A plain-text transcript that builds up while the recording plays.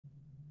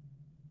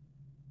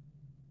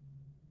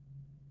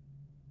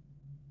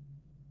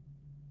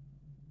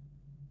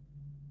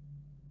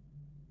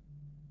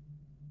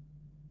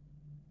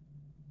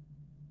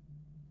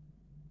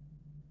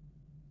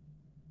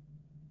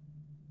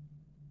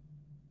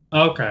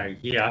Okay,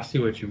 yeah, I see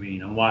what you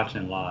mean. I'm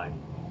watching live.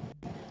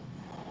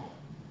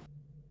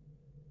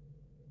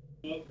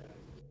 Okay.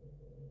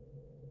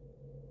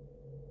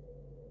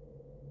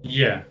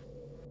 Yeah.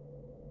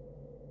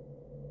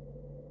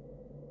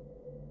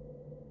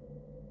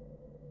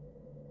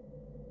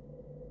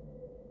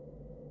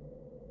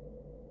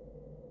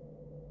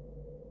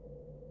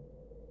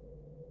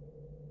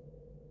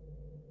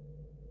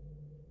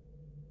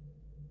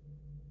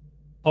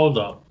 Hold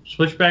up.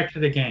 Switch back to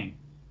the game.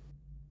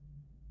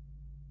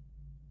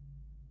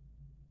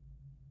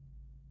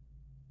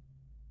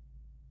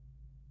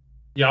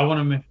 Yeah, I want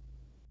to make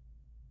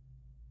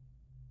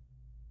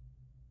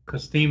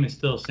because Steam is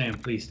still saying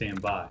please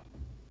stand by.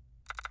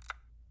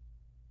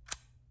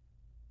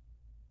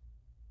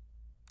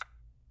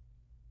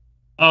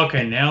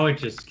 Okay, now it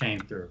just came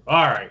through.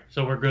 All right,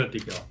 so we're good to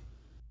go.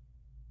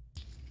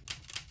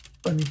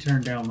 Let me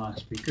turn down my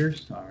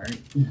speakers. All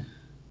right.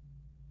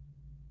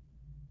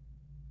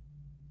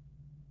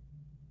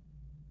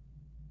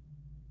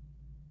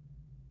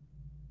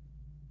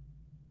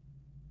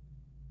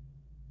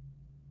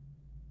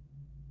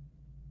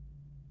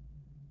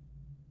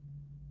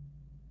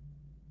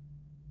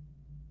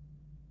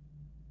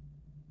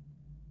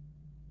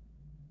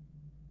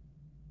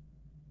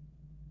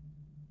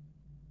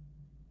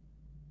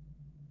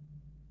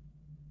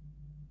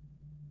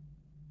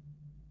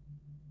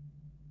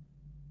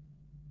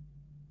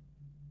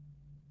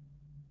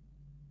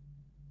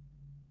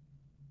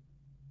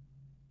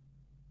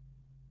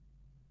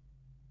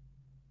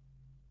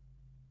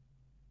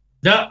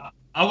 That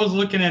I was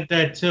looking at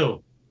that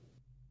too.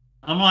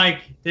 I'm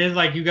like, there's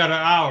like you got an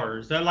hour.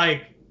 Is that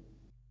like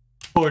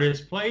for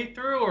this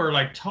playthrough or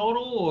like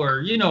total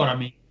or you know what I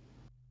mean?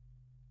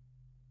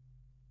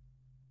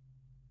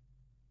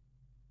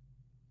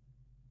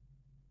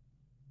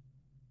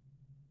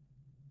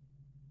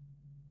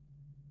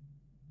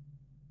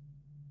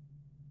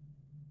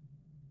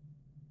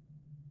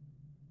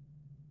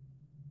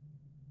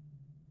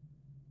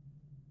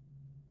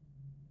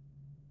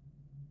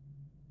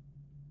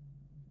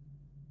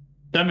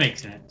 That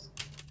makes sense.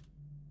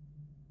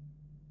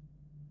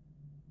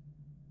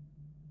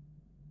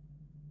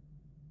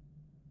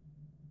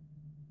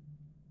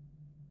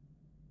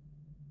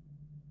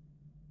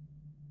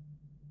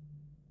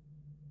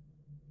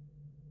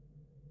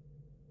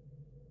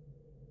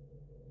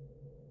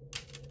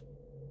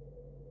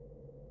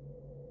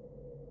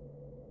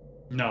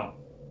 No.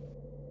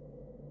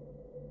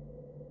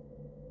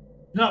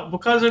 No,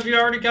 because if you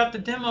already got the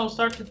demo,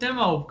 start the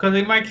demo because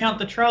they might count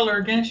the trailer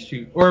against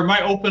you or it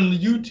might open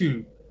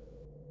YouTube.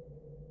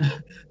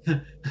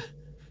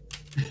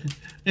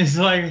 It's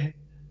like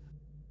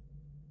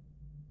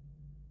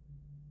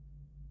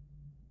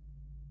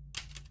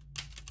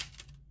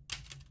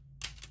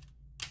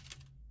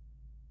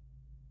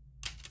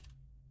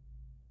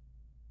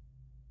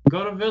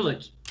go to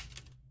Village.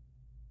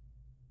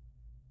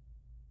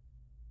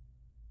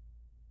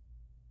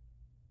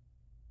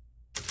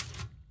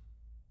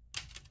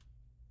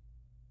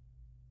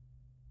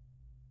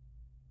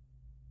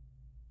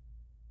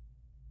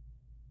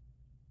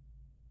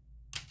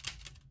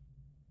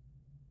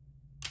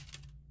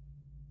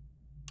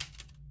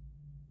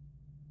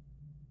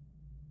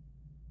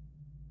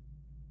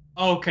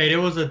 Okay, there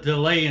was a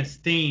delay in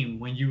Steam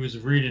when you was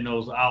reading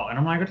those out, and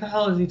I'm like, what the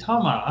hell is he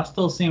talking about? I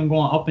still see him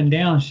going up and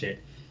down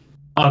shit.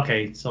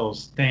 Okay, so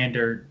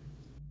standard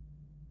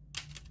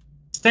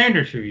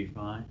should be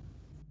fine.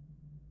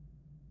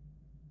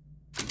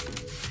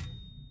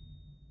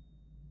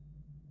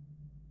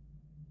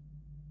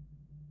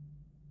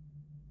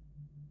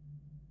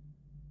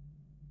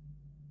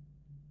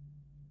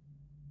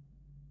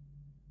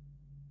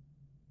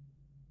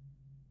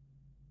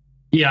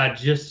 Yeah, I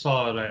just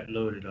saw that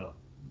loaded up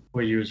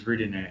where you was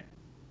reading that.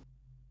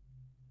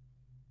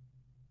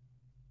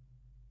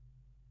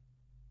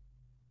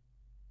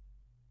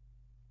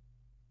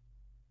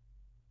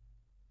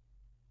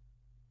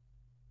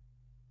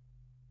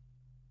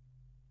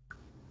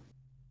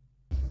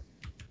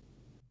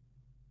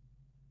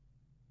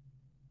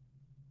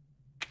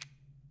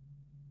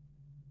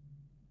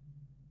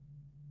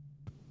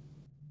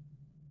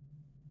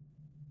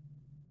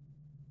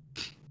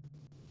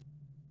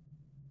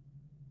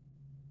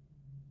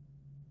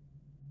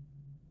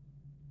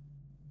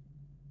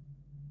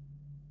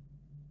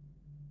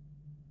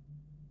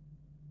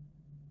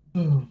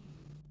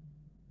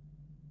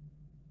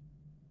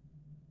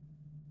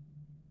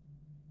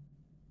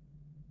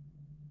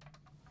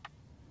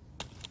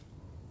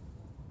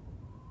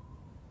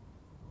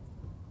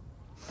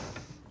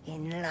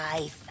 In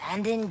life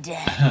and in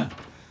death,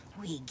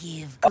 we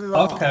give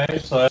glory. Okay,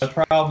 so that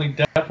probably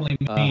definitely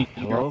means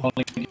you're Hello?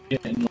 only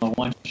getting the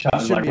one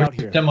shot. You shouldn't Like, be out where's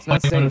the here. demo It's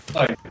not you want safe. to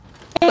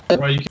play?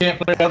 Well, you can't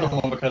play the other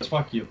one because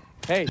fuck you.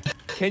 Hey,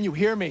 can you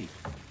hear me?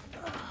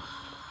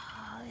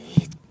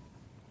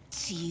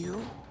 It's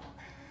you,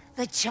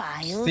 the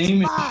child's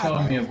Steam is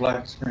showing me father. a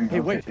black screen. Hey,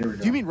 Okay, wait. here we Do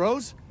go. you mean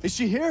Rose? Is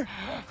she here?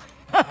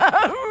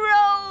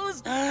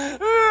 Rose!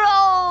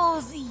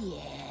 Rose,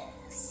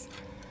 yes.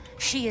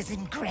 She is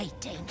in great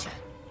danger.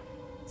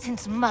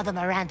 Since Mother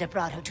Miranda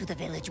brought her to the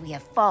village, we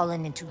have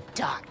fallen into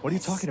darkness. What are you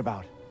talking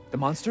about? The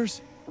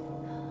monsters?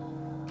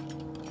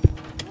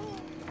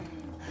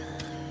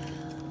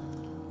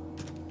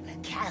 The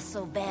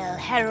castle bell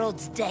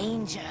heralds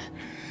danger.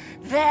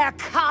 They're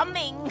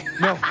coming!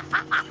 No.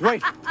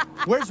 Wait.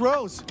 Where's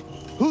Rose?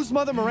 Who's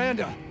Mother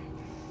Miranda?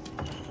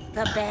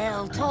 The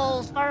bell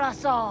tolls for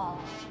us all.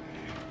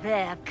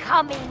 They're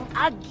coming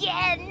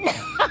again!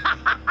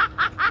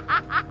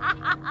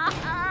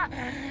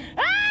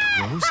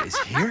 Rose is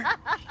here?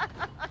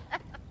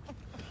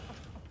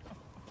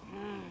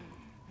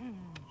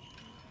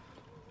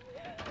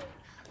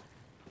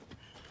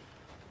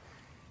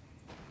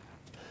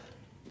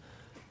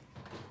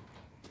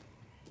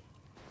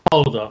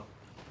 Hold up.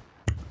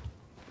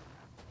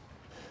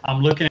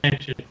 I'm looking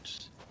at your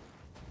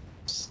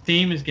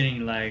Steam is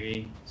getting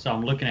laggy, so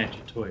I'm looking at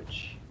your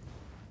Twitch.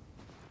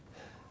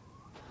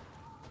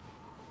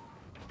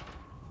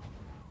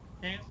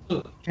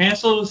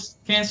 Cancel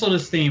the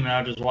Steam and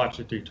I'll just watch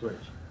it through Twitch.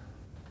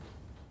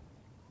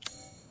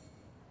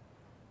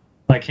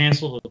 Like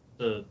cancel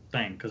the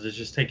thing because it's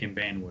just taking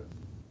bandwidth.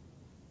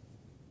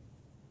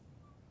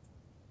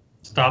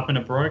 Stopping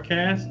the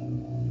broadcast?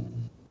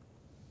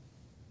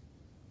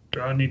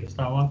 Do I need to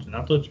stop watching?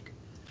 I thought you could.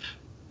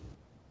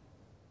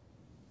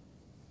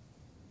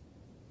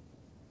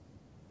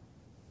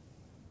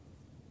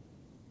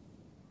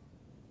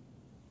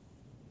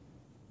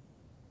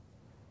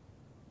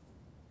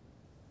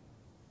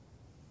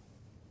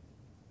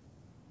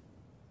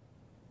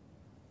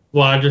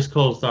 Well, I just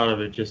closed out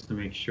of it just to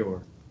make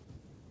sure.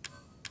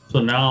 So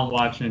now I'm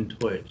watching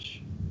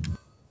Twitch.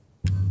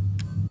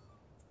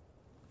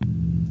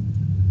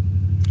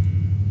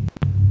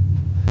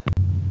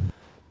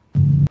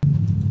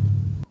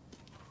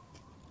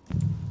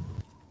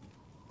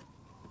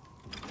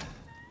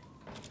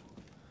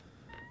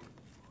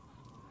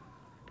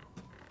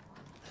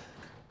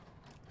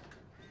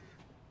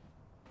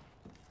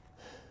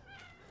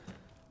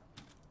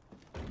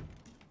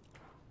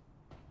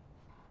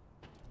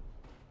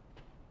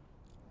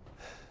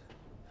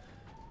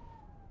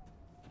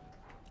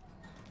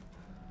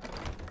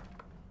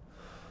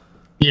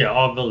 Yeah,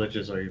 all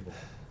villages are evil.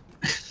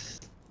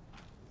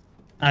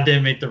 I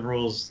didn't make the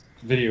rules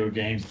video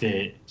games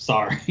did.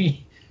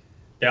 Sorry.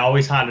 They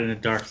always hide in a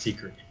dark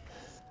secret.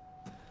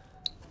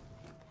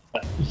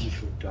 An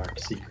evil dark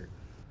secret.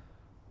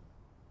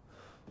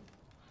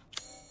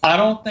 I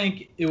don't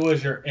think it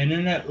was your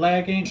internet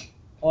lagging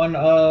on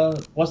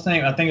what's the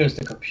name? I think it was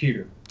the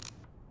computer.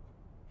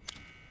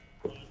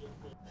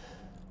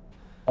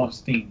 On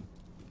Steam.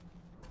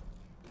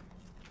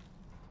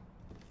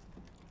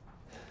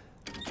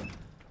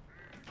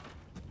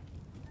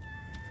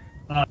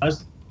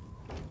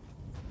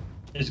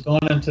 It's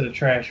going into the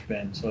trash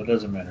bin, so it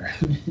doesn't matter.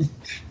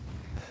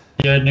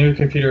 Your new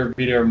computer will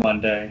be there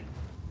Monday.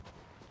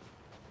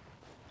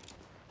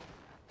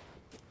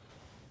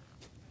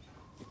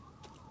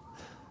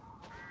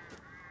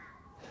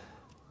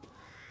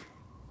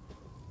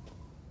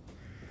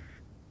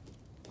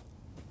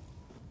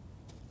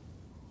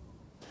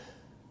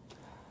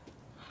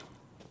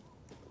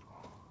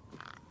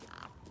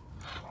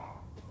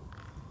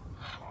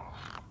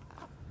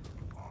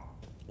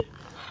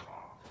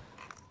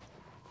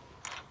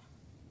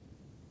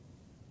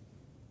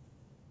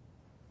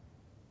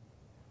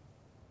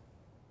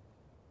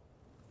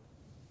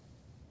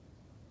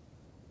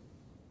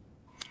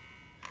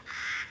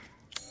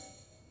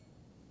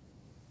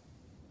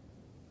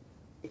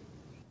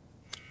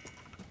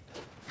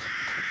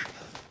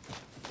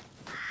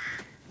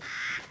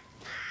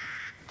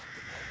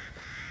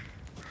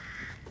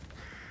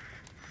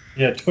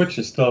 Yeah, Twitch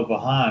is still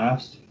behind. I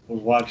was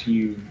watching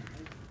you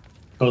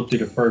go through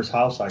the first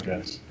house, I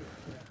guess.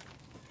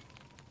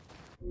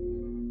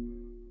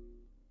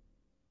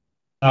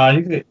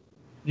 You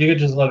could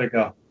just let it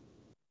go.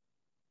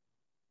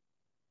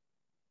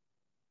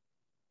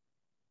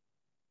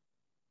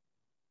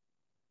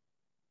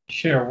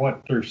 Share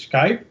what, through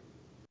Skype?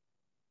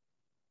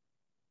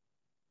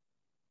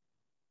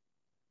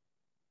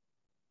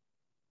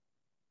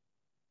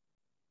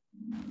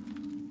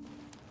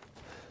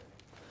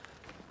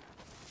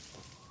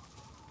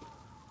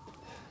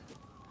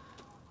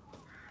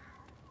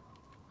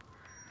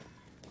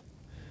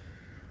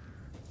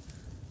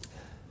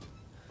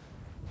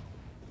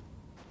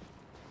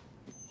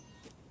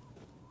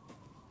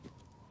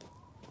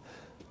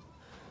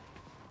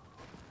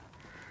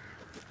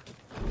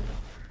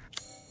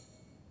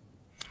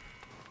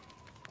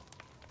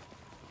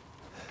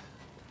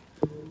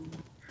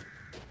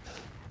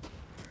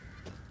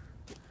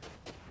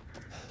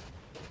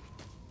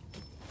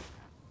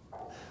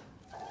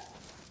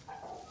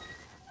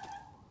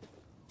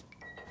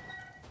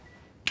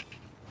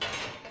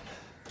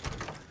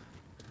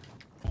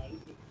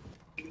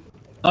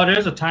 Oh,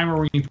 there's a timer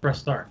when you press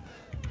start.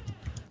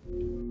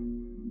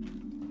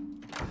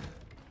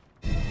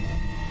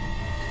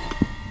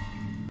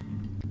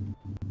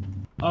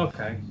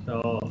 Okay,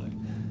 so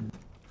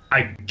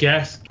I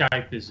guess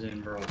Skype is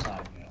in real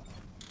time now.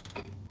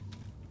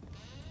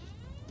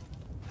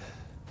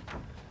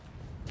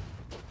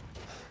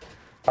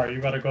 Are you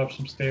about to go up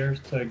some stairs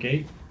to a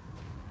gate?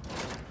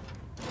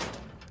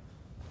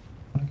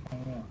 Okay.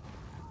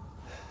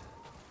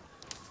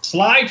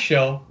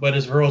 Slideshow, but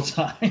it's real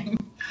time.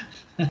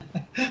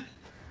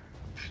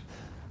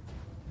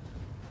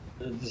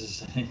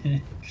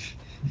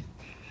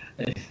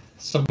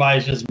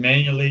 Somebody's just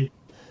manually.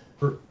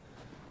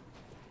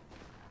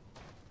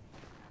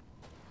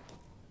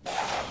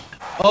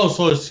 Oh,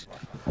 so it's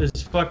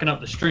fucking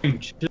up the stream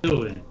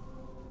too.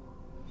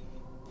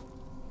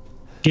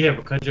 Yeah,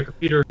 because your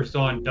computer is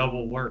doing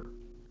double work.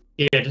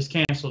 Yeah, just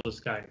cancel the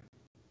Skype.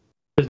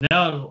 Because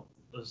now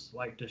it's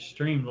like the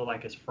stream look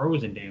like it's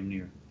frozen damn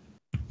near.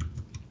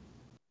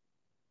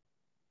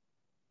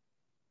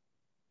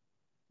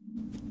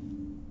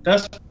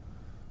 That's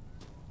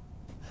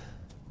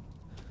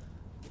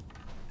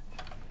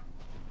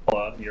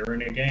you're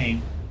in a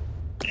game,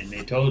 and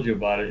they told you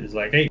about it. It's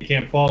like, hey, you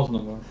can't pause no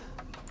more.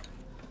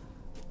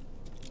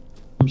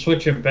 I'm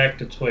switching back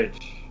to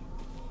Twitch,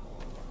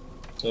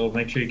 so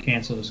make sure you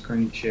cancel the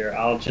screen share.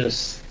 I'll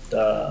just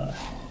yeah.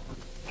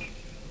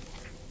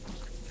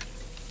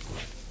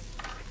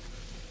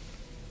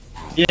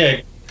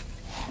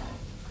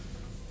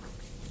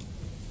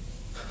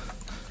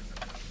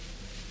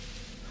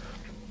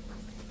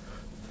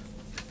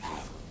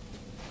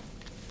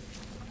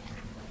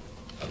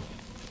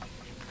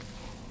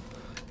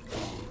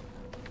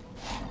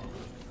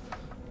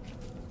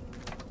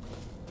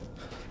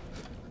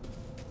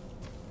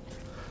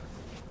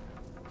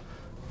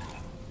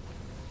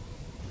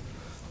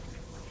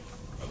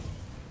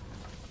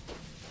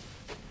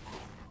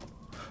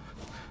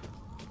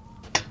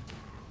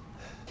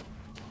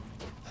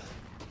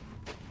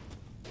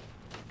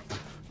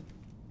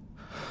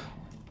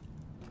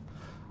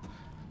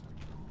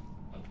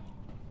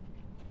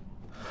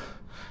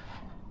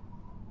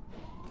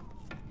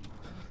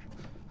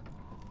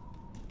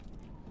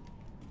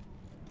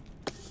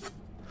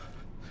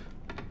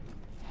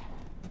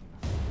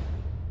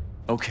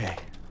 Okay.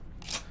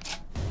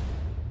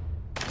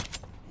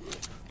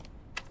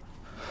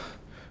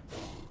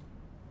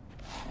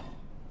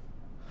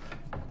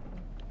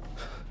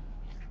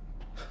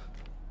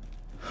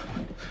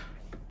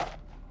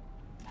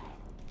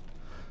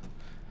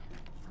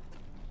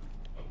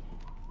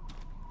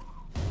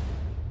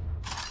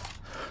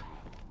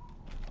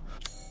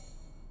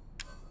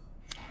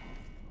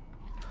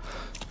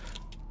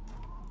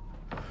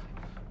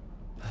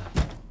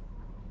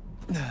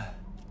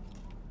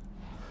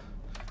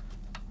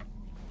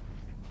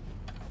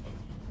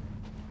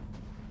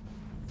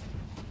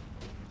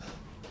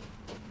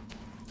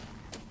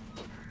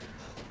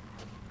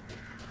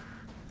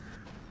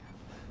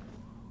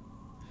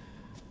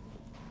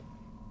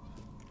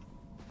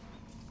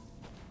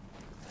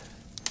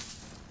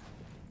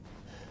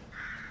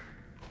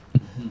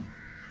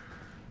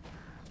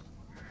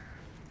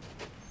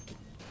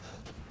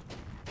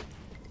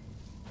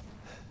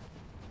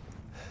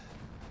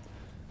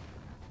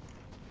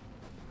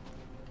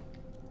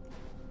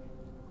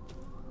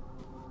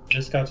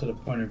 Just got to the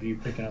point of you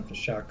picking up the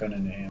shotgun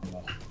and the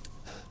ammo.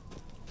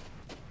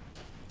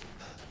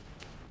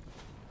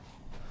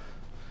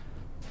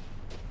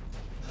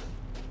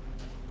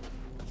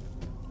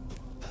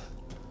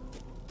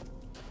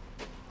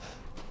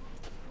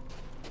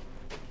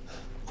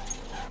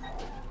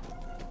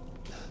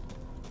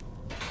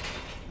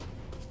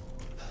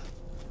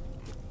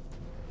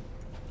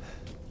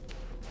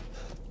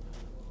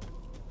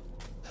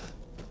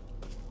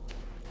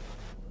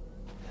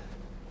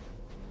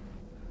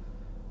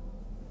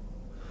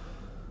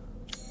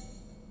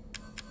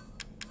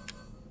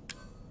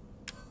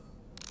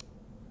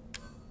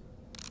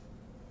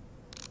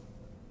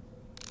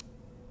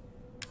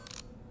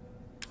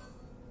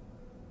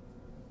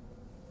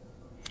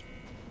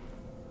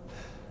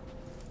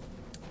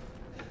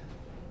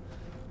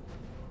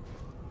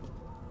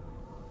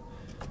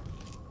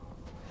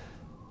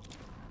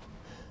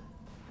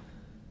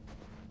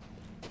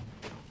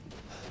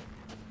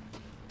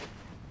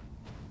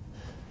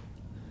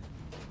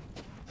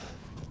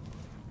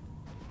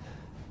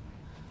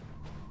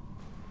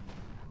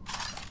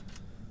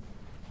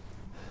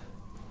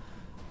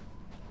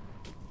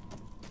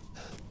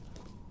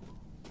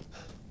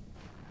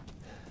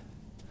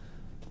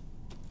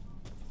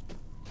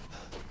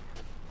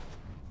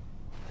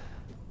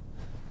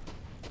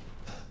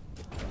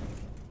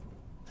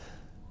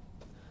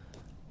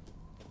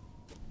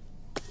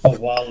 A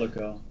while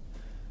ago.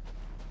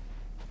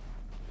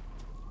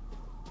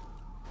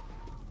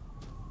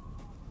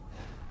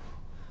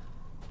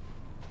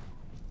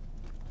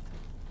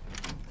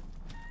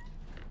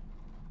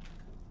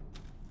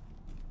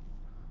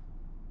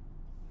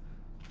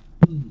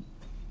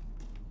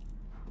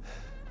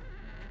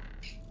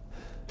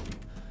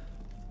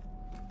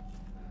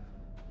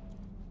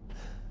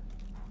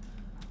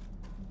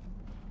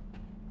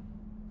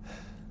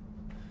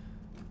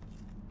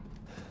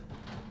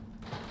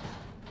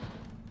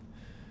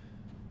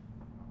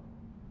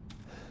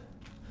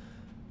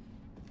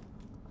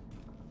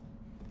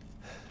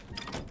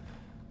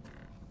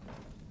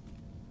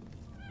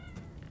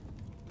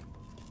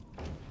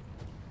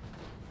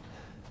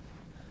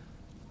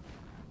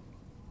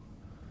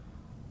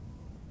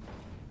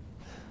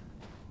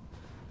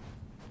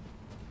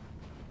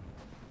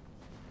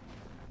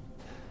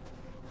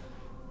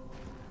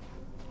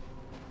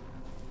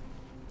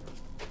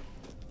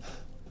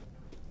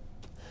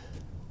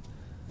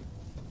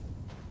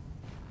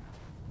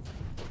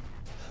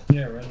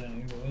 Yeah,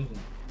 Resident Evil is it?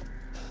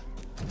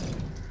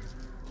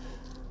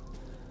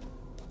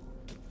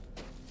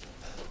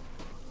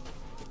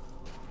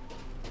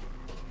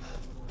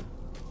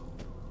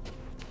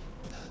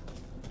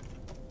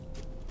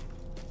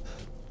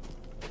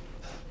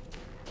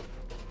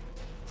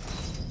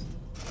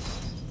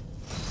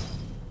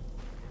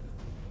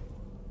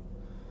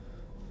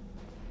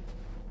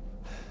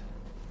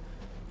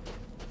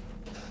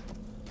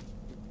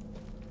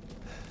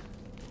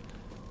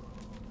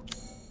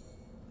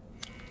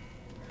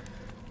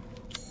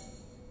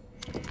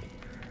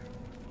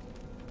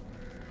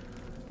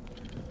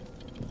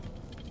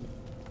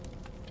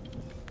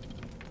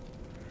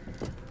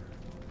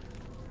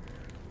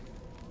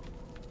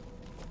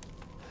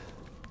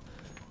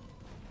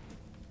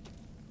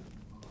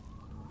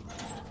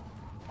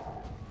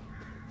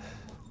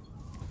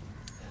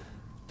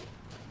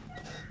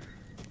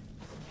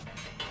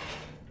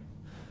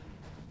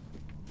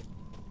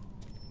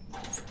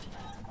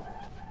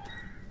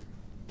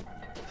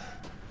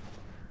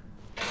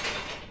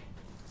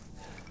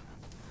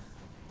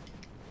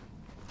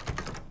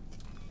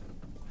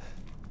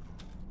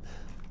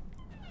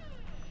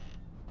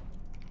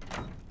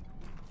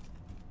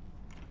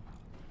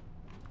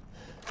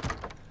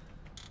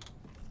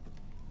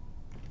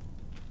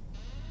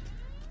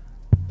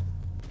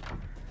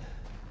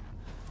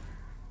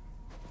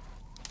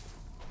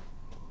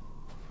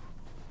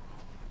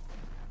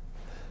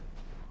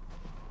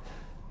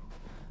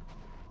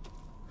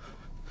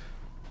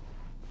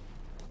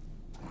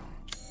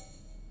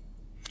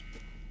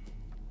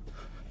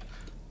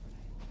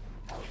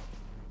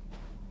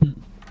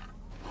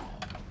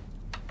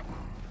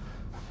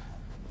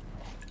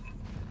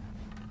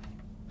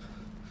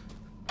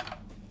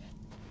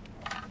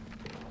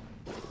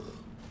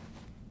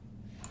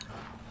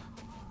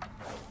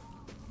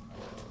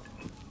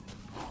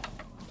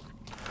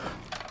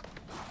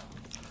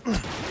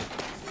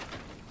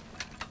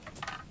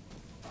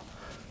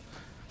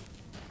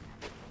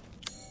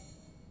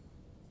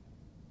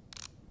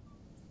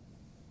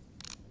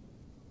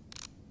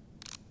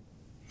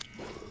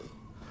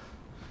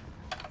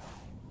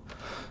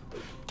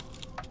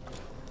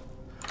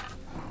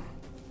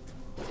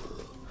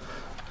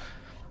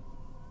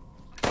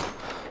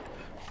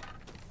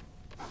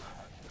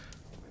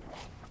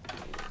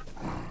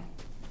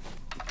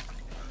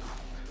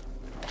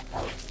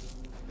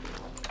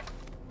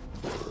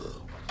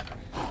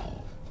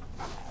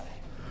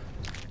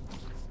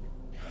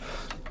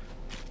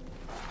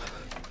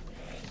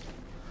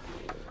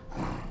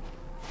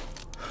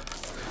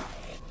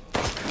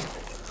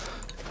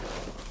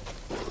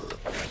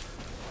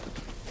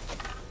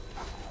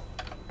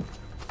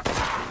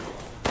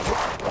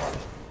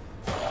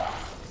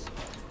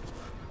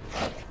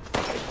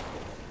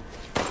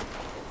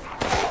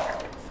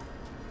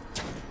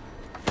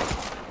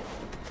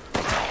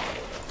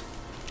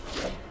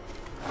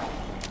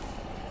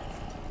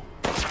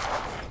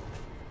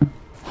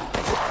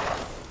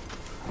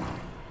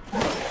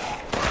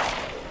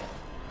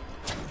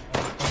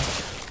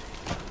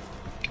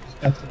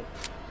 Got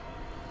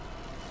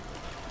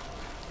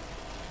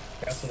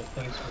to the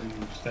place where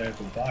you stabbed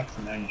the box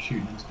and now you're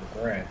shooting into the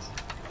grass.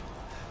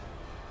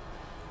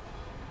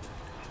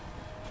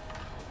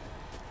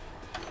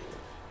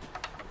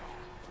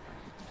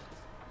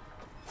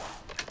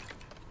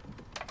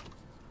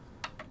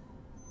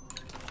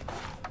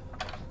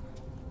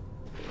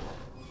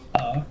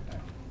 Oh, okay.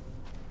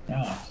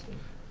 Now I see.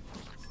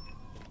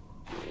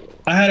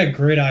 I had a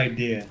great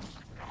idea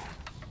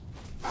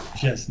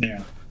just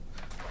now.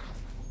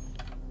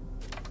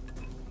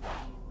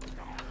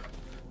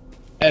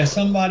 As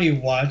somebody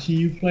watching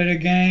you play the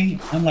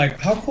game, I'm like,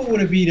 how cool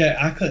would it be that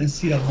I couldn't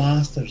see the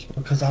monsters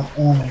because I'm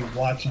only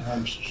watching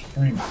them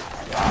stream?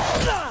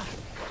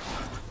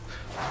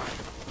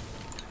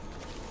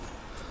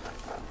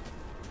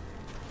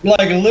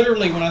 Like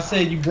literally when I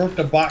said you broke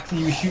the box and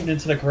you were shooting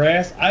into the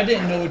grass, I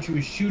didn't know what you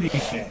were shooting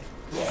at.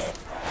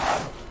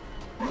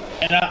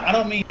 And I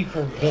don't mean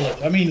for village,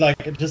 I mean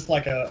like just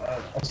like a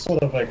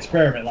sort of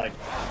experiment, like,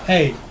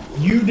 hey,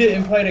 you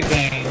didn't play the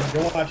game,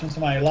 you're watching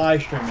somebody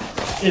live streaming.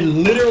 It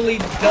literally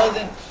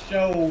doesn't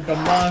show the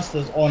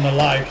monsters on the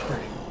live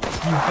stream.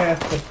 You have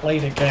to play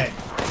the game.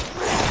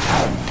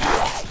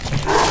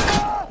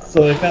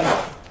 So it kind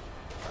of...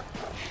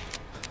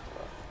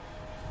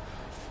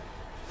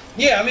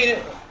 Yeah, I mean,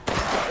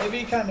 it'd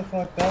be kind of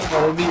fucked up,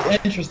 but it'd be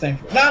interesting.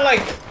 Not like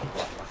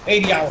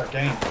 80-hour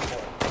game,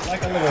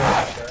 like a little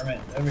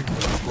experiment. Every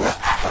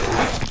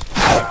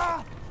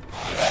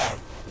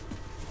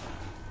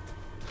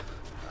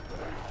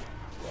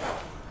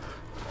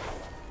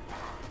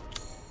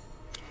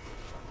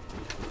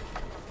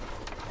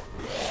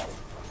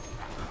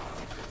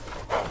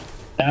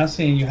Now I'm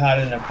seeing you hide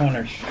in the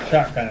corner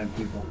shotgunning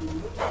people.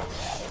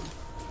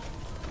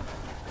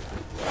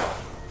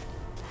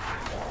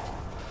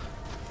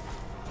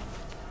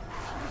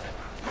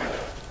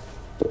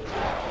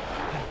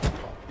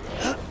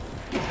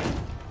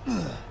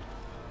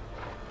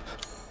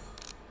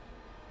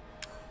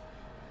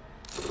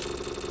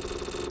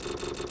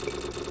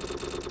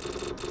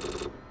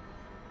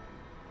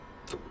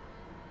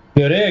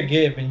 Yeah, they're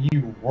giving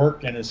you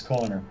work in this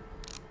corner.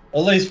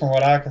 At least from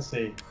what I can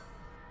see.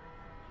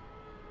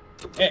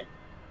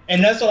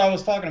 And that's what I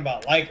was talking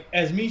about. Like,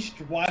 as me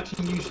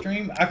watching you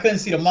stream, I couldn't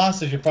see the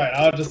monsters you're fighting.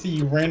 I would just see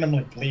you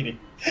randomly bleeding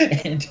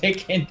and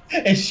taking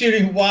and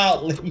shooting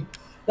wildly.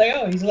 Like,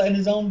 oh, he's letting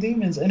his own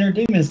demons, inner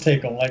demons,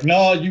 take him. Like,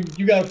 no, you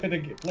gotta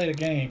play the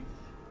game.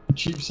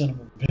 Cheap son of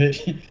a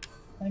bitch.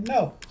 Like,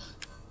 no.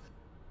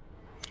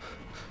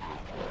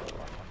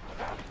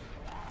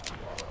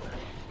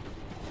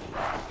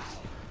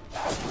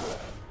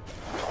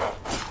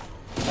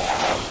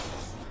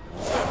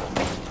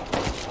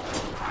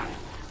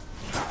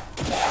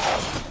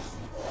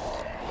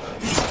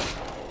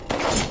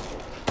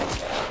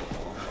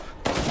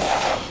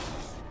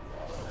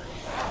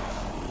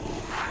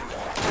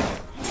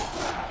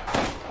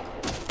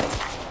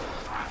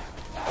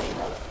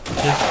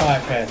 This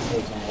podcast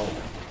doesn't work.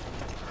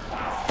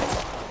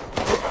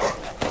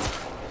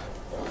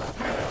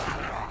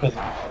 Because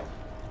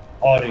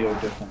audio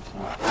differences.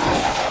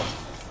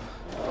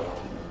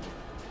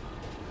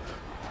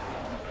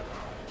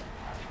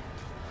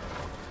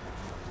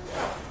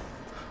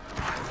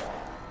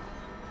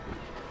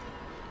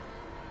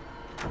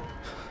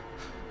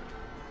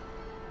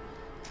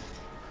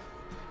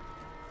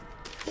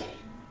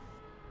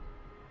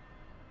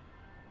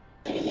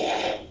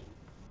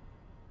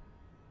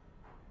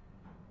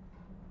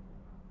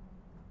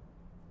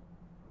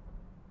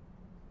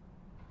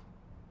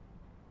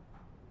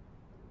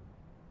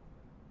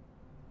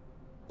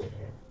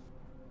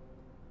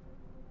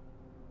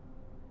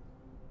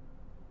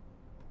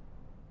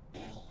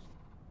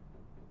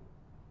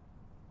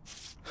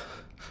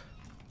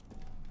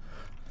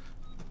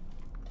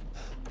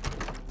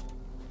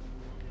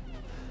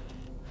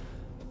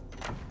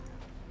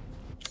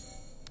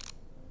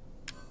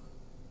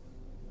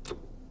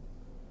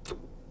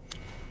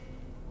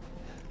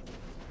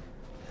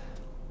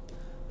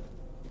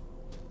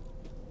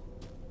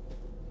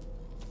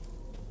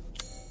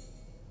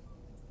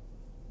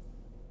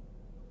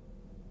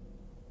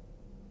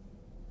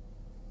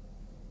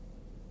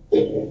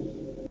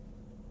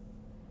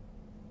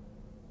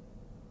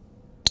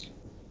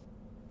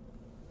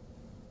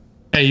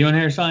 Hey, you want to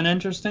hear something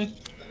interesting?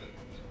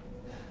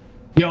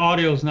 Your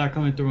audio is not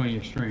coming through on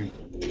your stream.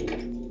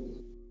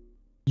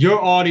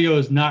 Your audio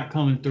is not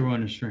coming through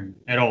on the stream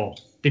at all.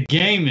 The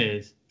game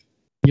is,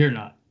 you're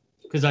not.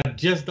 Because I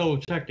just double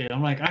checked it.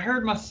 I'm like, I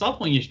heard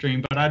myself on your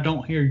stream, but I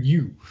don't hear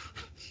you.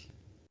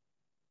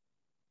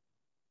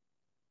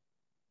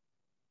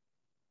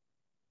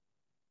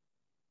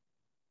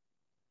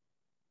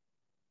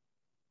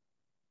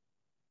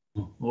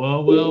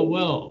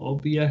 Well,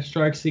 OBS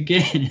strikes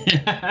again.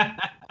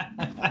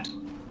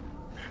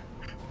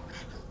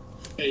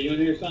 Hey, you want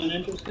to hear something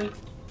interesting?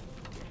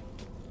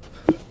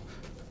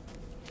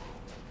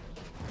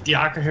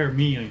 Yeah, I can hear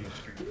me on your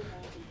stream.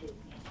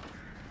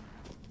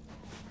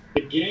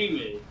 The game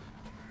is...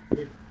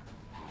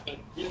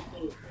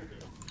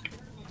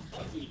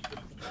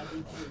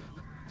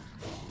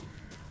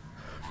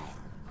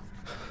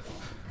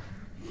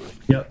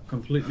 Yep,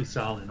 completely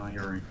silent on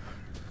your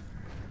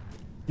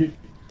end.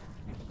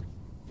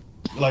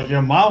 Like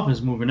your mouth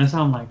is moving. That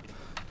sounds like.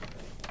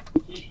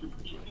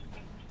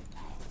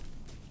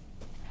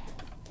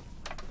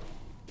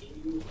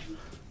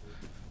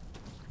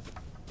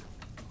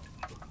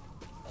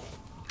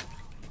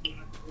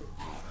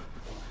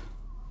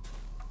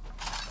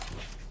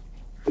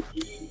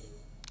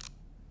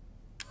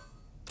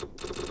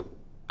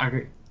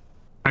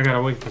 I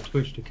gotta wait for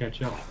Twitch to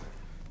catch up.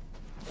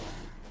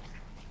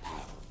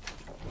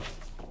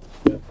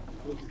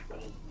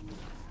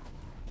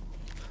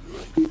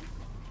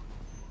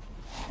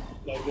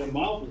 Like your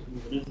mouth is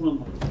moving. It's not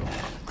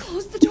like...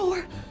 Close the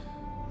door,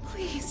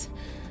 please.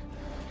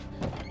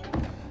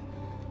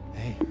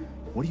 Hey,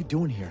 what are you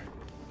doing here?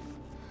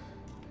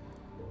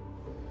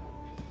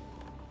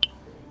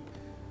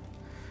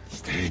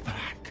 Stay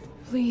back.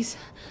 Please,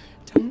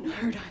 don't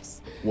hurt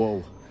us.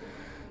 Whoa.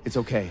 It's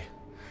okay.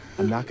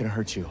 I'm not gonna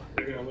hurt you.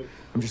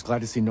 I'm just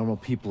glad to see normal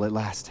people at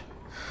last.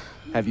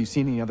 Have you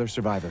seen any other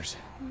survivors?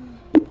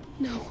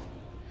 No.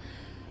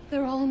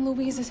 They're all in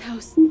Louise's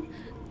house.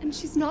 And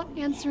she's not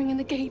answering and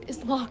the gate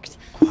is locked.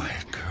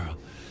 Quiet, girl.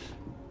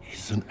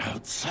 He's an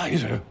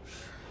outsider.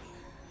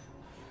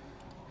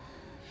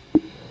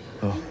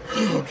 Oh.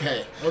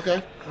 Okay. I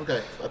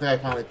think I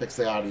finally fixed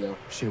the audio.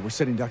 Shit, we're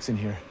sitting ducks in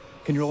here.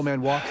 Can your old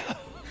man walk?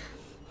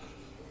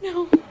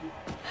 No.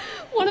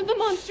 One of the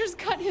monsters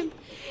cut him.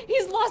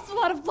 He's lost a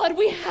lot of blood.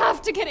 We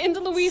have to get into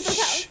Louise's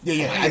house.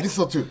 Yeah, I think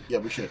so too. Yeah,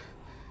 we should.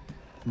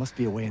 Must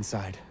be a way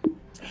inside.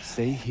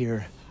 Stay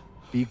here.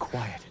 Be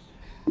quiet.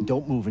 And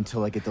don't move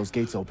until I get those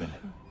gates open.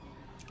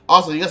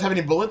 Also, you guys have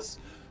any bullets?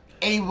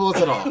 Any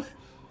bullets at all?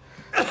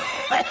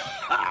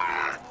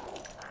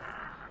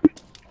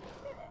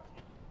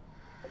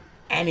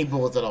 Any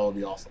bullets at all would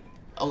be awesome.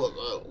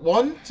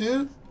 1,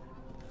 2.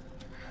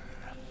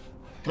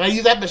 Can I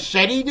use that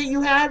machete that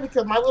you have?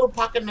 Because my little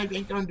pocket knife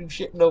ain't gonna do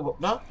shit. No.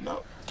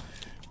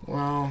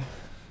 Well.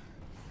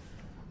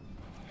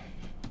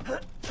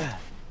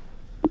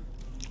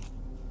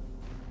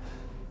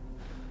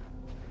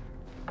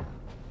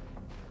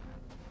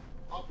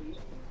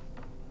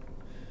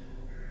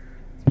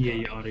 Yeah,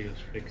 your audio's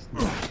fixed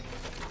now.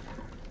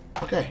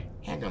 Okay,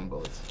 handgun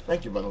bullets.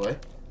 Thank you, by the way.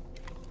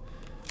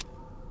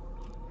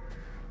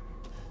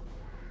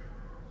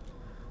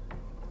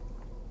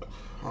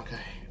 Okay.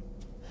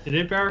 Did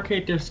they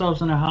barricade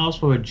themselves in a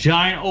house with a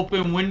giant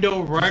open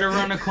window right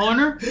around the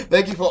corner?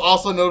 Thank you for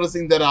also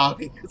noticing that.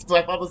 Because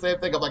I thought the same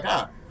thing. I'm like,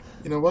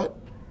 you know what?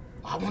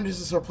 I wonder if this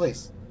is her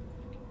place.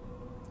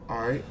 All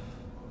right.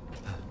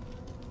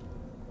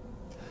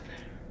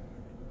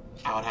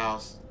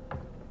 Outhouse.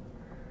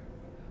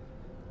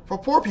 For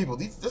poor people,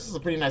 this is a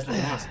pretty nice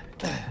looking house.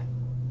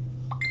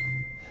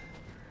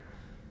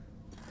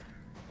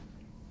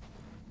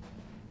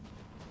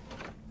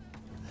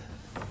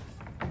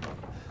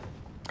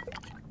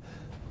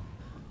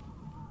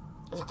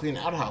 That's a clean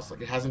outhouse, like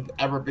it hasn't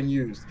ever been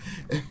used.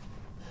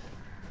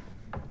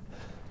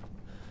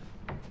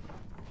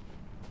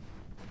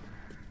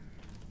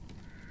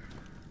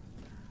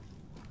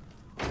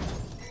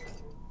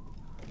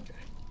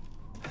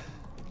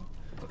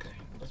 Okay,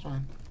 that's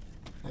fine.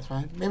 That's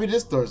fine. Maybe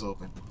this door's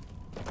open.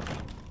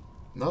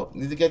 Nope,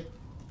 need to get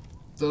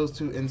those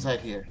two inside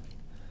here.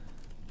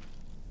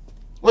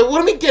 Wait, what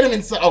do we get him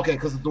inside? Okay,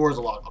 because the doors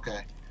are locked.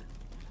 Okay.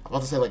 I'm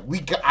about to say, like,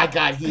 I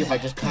got here by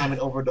just climbing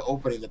over the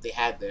opening that they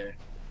had there.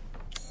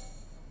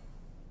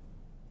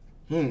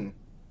 One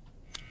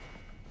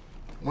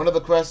of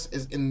the quests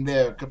is in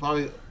there. Could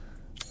probably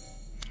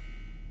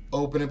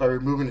open it by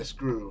removing the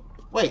screw.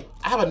 Wait,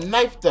 I have a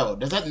knife, though.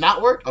 Does that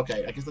not work?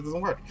 Okay, I guess that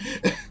doesn't work.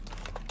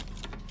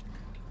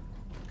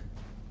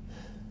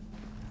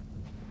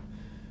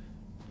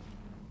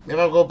 Maybe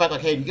I'll go back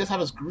like, hey, do you guys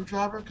have a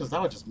screwdriver? Because that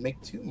would just make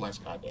too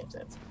much goddamn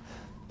sense.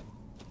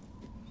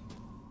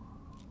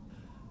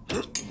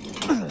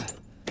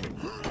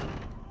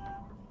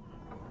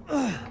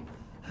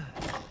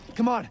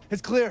 Come on,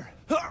 it's clear.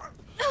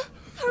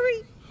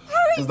 Hurry!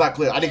 It's not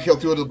clear. I didn't kill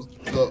two of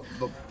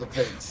the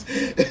pigs.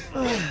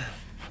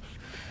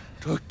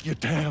 Took your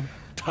damn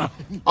time.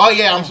 Oh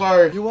yeah, I'm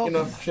sorry. You're welcome. You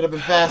know, should have been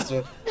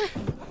faster.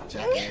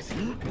 Jackass.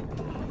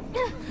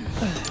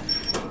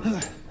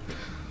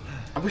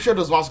 I'm pretty sure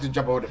those monsters can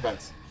jump over the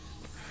fence.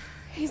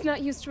 He's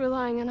not used to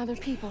relying on other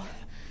people.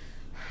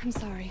 I'm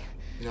sorry.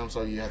 You know, I'm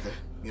sorry you had to,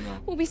 you know.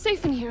 We'll be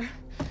safe in here,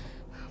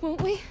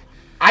 won't we?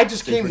 I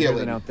just came Safer here, than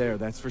lady. out there,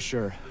 that's for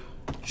sure.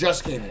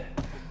 Just came here.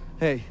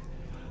 Hey,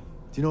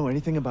 do you know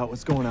anything about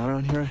what's going on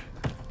around here?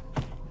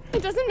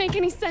 It doesn't make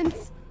any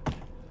sense.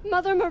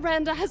 Mother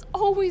Miranda has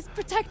always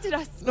protected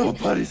us.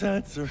 Nobody's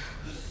answer.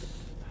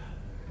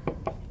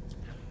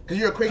 Because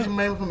you're a crazy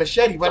man with a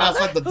machete right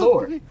outside the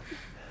door.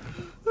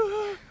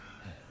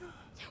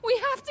 We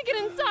have to get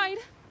inside.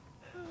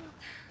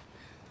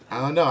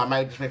 I don't know. I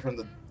might just wait for him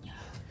to...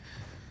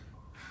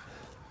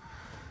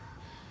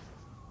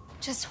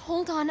 Just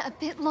hold on a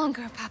bit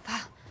longer,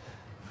 Papa.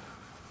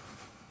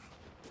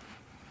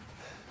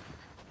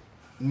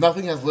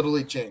 Nothing has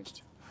literally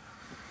changed.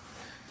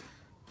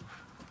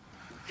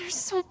 There's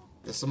so...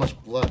 There's so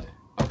much blood.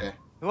 Okay.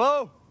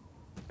 Hello?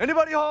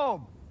 Anybody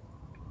home?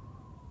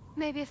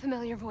 Maybe a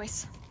familiar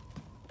voice.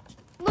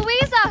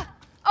 Louisa!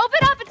 Open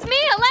up! It's me,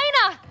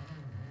 Elena!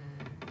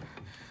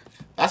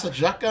 That's a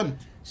shotgun.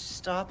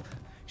 Stop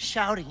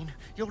shouting.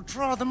 You'll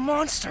draw the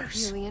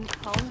monsters. Julian,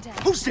 calm down.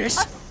 Who's this?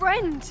 A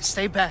friend!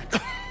 Stay back.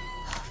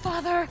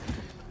 Father!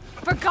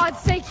 For God's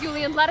sake,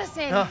 Julian, let us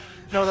in. No,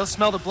 they'll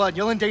smell the blood.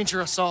 You'll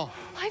endanger us all.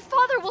 My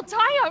father will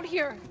die out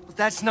here. But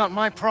that's not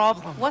my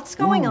problem. What's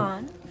going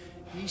on?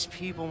 These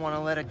people want to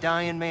let a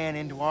dying man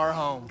into our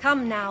home.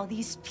 Come now,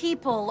 these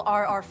people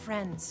are our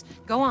friends.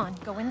 Go on,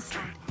 go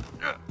inside.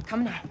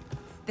 Come now,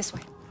 this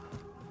way.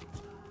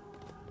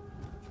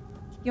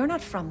 You're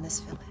not from this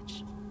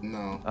village.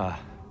 No.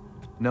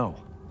 No.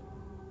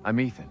 I'm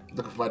Ethan.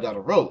 Looking for my daughter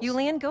Rose.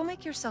 Julian, go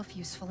make yourself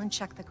useful and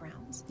check the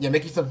grounds. Yeah,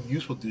 make yourself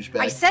useful, douchebag.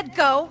 I said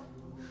go!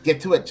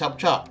 Get to it. Chop,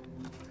 chop.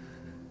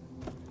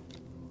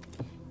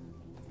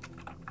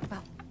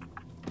 Well,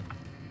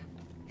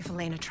 if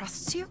Elena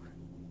trusts you,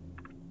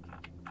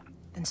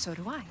 then so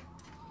do I.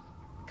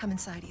 Come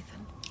inside,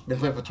 Ethan. Been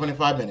playing for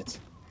 25 minutes.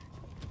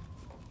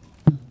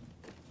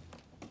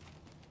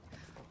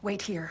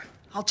 Wait here.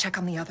 I'll check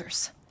on the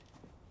others.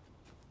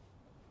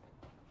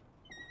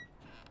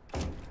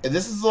 If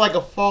this is like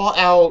a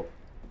Fallout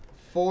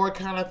 4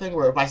 kind of thing,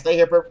 where if I stay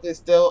here perfectly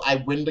still, I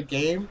win the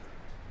game.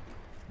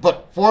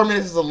 But 4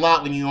 minutes is a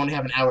lot when you only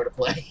have an hour to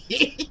play.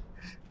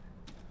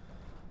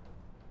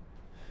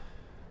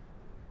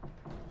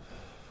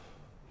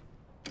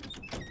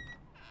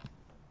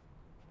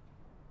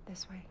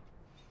 This way.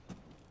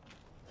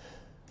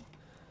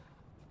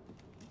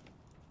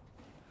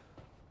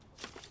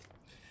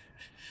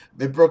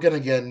 They broke in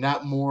again.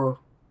 Not more.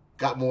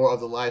 Got more of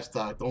the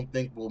livestock. Don't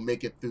think we'll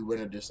make it through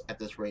winter at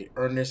this rate.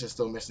 Ernest is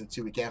still missing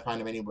too. We can't find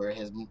him anywhere.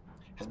 His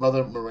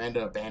mother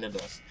Miranda abandoned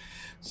us.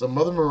 So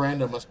Mother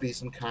Miranda must be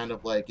some kind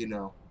of like, you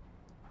know,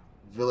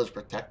 village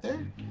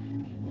protector.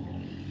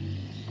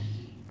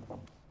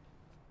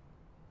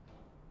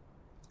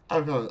 I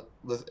don't know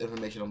this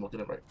information I'm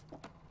looking at right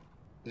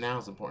now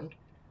is important.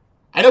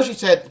 I know she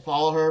said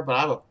follow her, but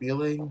I have a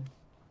feeling.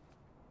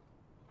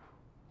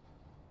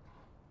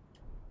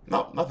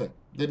 No, nothing.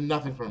 Did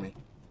nothing for me.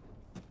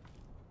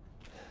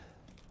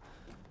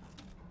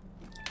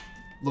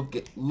 Look,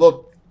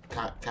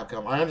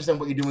 Capcom. I understand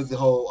what you're doing with the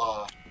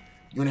whole,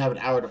 you only have an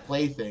hour to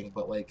play thing,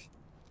 but, like,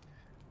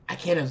 I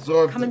can't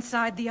absorb Come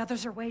inside, the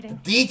others are waiting.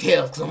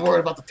 details because I'm worried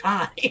about the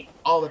time.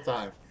 All the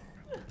time.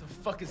 What the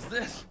fuck is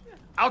this?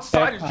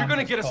 Outsiders, you're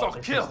gonna get us all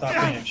killed.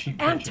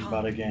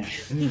 Anton,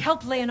 he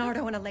helped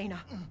Leonardo and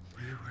Elena.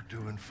 We were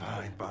doing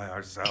fine by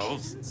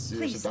ourselves.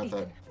 Serious about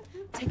that.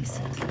 Take a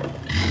seat.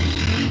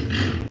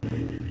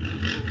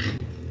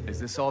 Is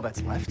this all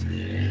that's left?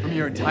 From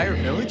your entire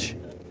village?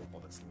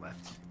 All that's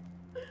left?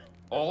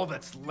 All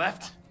that's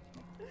left?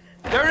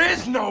 There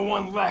is no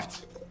one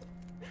left!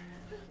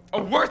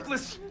 A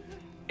worthless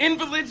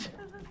invalid,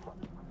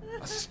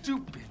 a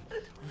stupid,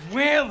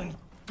 wailing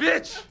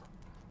bitch,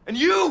 and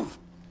you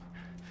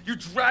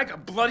drag a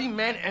bloody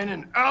man and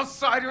an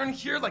outsider in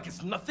here like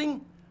it's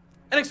nothing,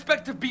 and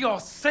expect to be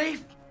all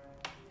safe?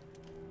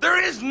 There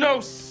is no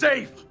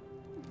safe!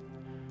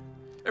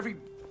 Every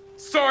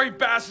sorry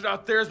bastard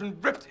out there has been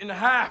ripped in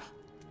half.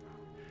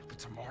 But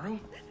tomorrow?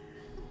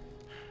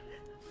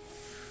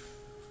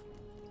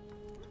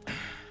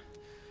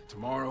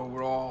 Tomorrow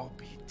we'll all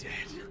be dead.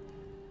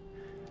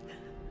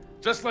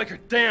 Just like her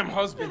damn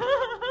husband.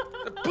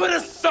 Put a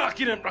sock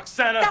in it,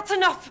 Roxana! That's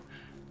enough!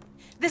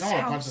 This I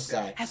wanna punch house this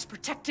guy. has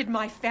protected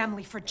my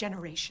family for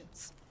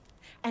generations.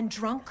 And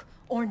drunk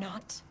or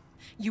not,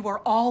 you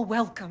are all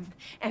welcome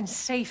and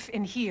safe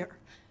in here.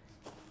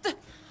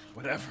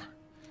 Whatever.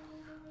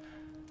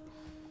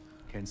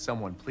 Can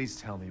someone please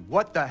tell me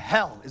what the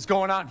hell is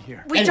going on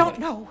here? We don't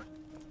know.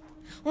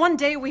 One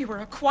day we were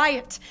a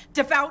quiet,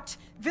 devout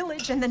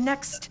village, and the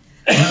next,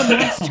 the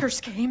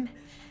monsters came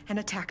and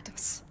attacked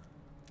us.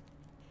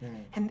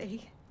 And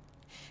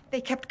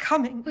they kept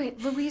coming. Wait,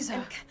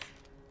 Luisa.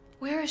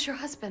 Where is your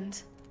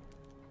husband?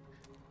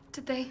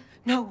 Did they?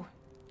 No.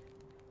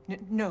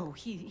 No,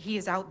 he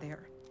is out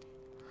there.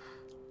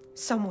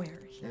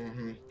 Somewhere.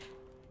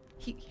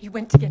 He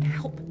went to get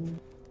help.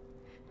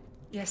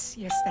 Yes,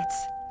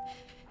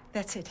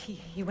 that's it.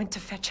 He went to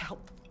fetch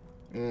help.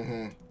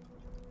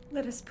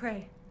 Let us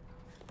pray.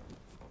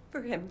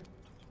 For him.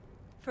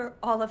 For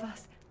all of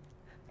us.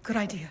 Good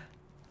idea.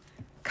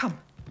 Come.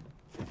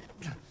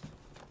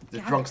 The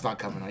drunk's not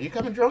coming. Are you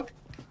coming drunk?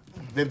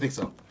 Didn't think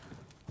so.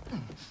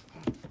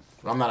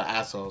 I'm not an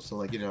asshole, so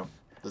like, you know,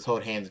 let's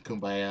hold hands and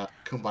kumbaya.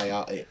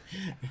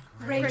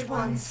 Great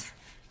ones,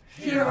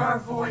 hear our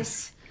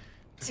voice.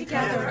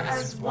 Together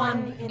as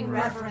one in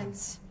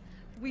reverence,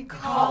 we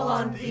call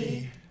on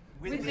thee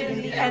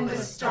within the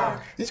endless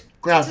dark. These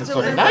graphics to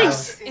look deliver nice.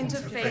 us into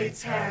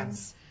fate's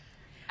hands.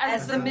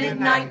 As the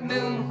midnight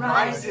moon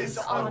rises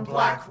on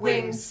black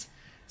wings,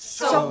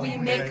 so we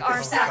make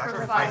our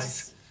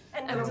sacrifice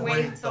and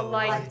await the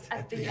light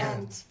at the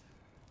end.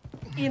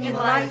 In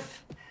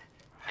life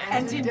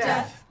and in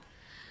death,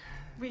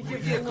 we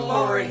give you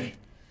glory,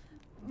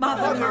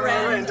 Mother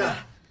Miranda.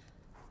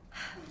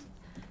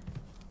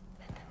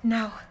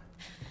 Now,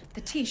 the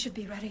tea should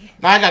be ready.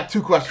 Now I got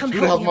two questions. Come Who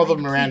the hell's help me, Mother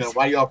Elena, Miranda? please.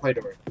 Why do y'all pray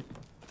to her?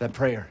 That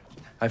prayer.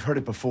 I've heard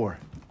it before.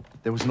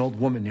 There was an old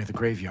woman near the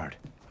graveyard.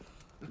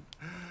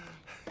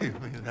 You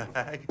mean the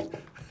hag?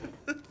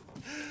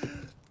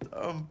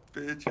 Dumb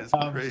bitch is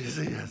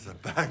crazy as a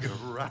bag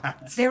of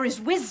rats. There is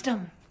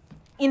wisdom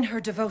in her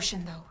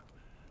devotion, though.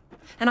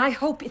 And I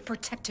hope it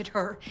protected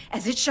her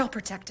as it shall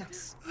protect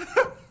us.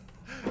 What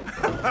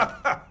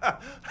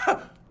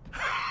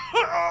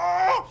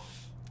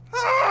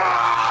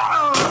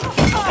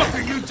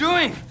are you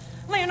doing?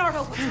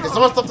 Leonardo! Did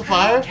someone stop the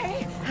fire?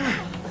 Okay.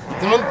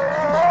 Someone...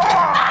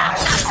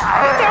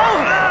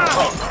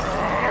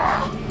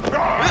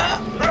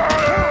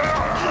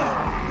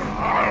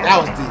 That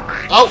was deep.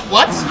 Oh,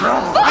 what?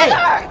 Hey.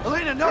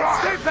 Elena, no,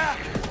 stay back!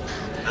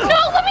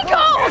 No, let me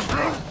go!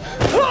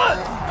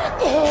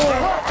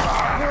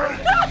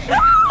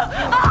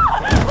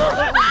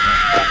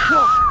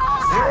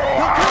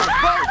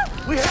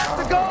 We have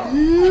to go!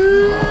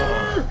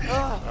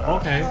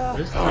 Okay,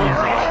 this is easy.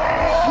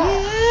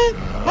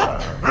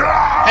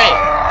 Hey.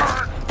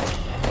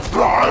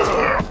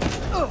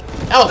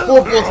 That was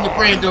 4 bullets in the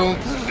brain dome.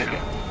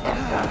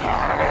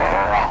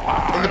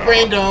 In the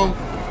brain dome.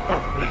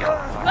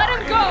 Let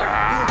him go!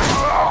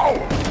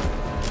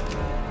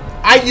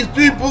 I used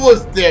 3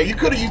 bullets there. You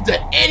could have used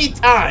that any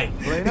time.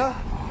 Elena?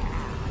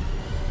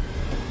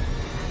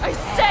 I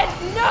said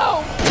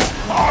no!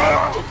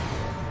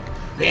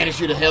 Banish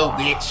you to hell,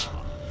 bitch.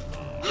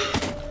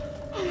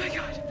 Oh my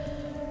god.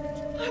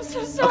 I'm so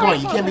Oh, sorry. come on.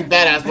 You can't be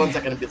badass 1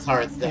 second if it's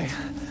hard.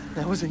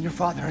 That wasn't your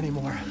father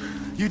anymore.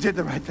 You did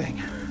the right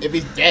thing. If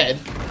he's dead.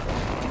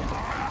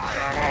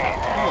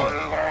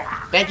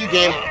 Thank you,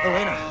 game.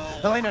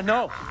 Elena,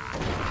 no!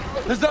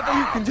 There's nothing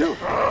you can do!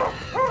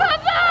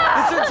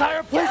 Papa! This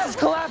entire place is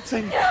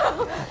collapsing!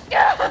 Can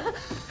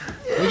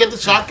we get the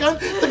shotgun?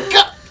 The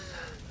gun!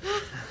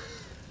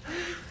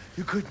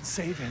 You couldn't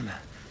save him.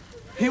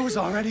 He was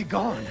already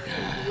gone.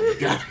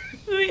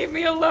 Leave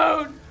me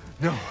alone.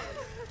 No,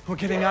 we're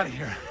getting out of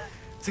here.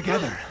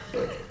 Together.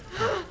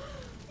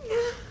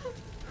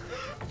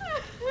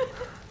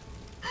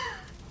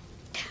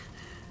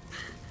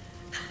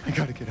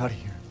 Get out of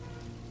here.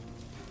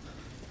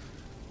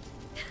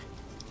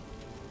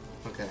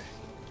 Okay.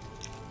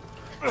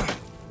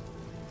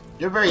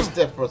 You're very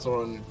stiff for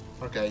someone.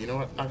 Okay, you know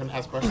what? Not gonna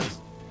ask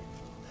questions.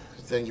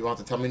 Because then you want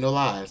to tell me no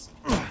lies.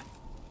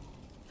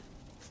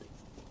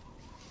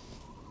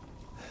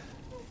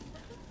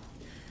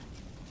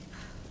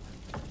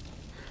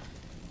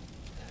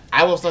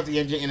 I will start the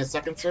engine in a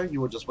second, sir.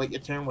 You will just wait your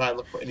turn while I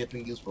look for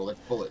anything useful, like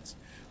bullets.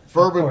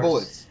 Fervent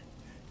bullets.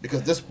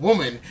 Because this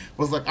woman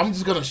was like, I'm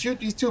just going to shoot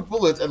these 2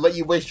 bullets and let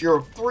you waste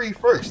your 3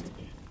 first.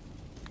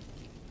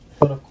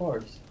 But of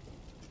course.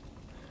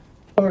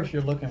 Of course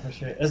you're looking for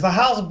shit. Is the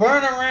house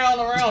burning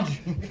around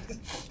you?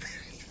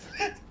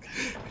 I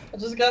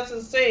just got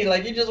to see,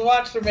 like, you just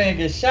watched a man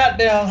get shot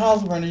down,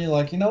 house burning, you're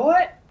like, you know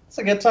what? It's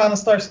a good time to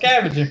start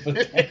scavenging for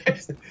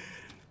things.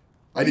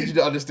 I need you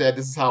to understand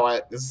this is how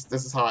I this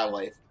is how I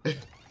live.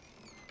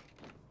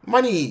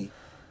 Money.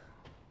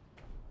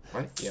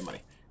 Money? Yeah, money.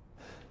 Is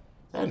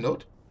that a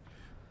note?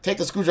 Take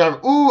the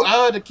screwdriver. Ooh,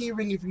 the key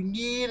ring if you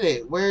need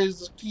it. Where's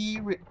the key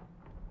ring?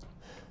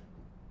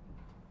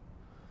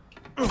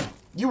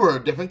 You were a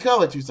different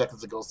color 2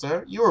 seconds ago,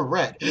 sir. You were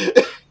red.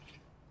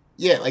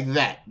 Yeah, like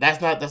that. That's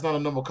not a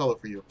normal color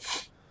for you.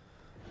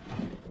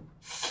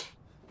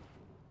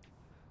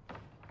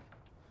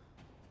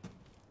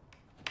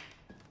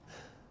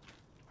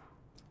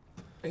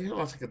 It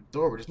looks like a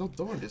door, but there's no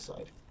door on this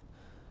side.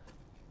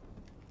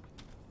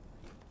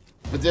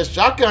 But there's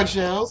shotgun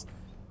shells.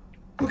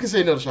 Who can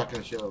say no to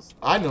shotgun shells?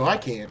 I know I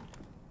can.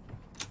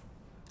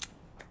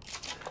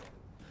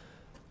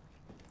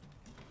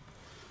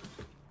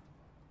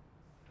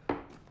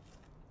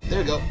 There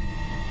we go.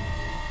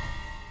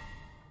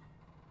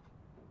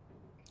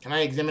 Can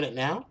I examine it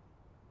now?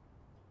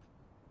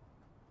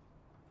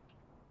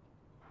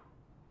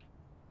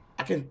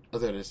 I can. Oh,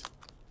 there it is.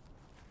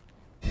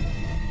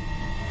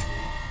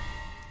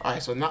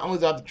 Alright, so not only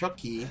do I have the truck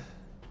key,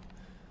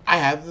 I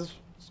have this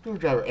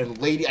screwdriver. And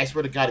lady, I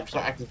swear to God, if you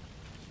start acting...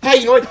 Hey,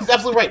 you know what? He's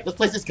absolutely right. This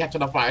place is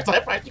catching on fire, so I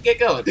probably should get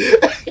going.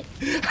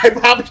 I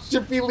probably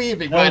should be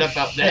leaving right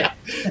about now.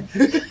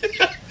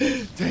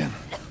 Damn,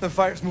 the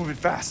fire's moving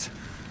fast.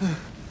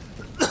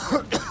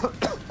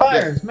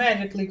 Fire's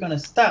magically gonna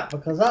stop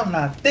because I'm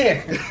not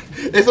there.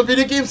 It's a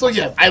video game, so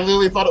yes, I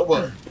literally thought it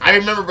was. I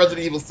remember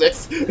Resident Evil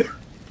 6.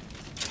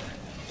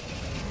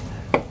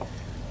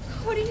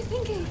 What are you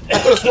thinking? I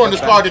could have sworn this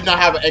car did not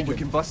have an engine. We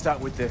can bust out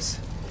with this.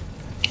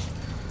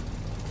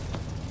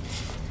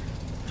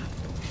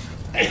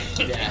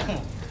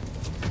 Yeah.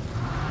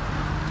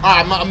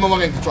 Alright, I'm no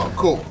longer in control.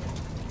 Cool.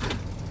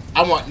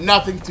 I want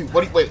nothing to.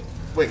 What do you.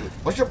 Wait.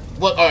 What's your.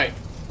 What? Alright.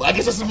 Well, I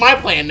guess this is my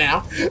plan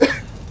now.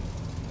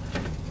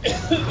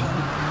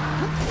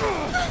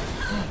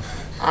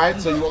 Alright,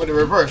 so you want me to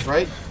reverse,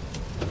 right?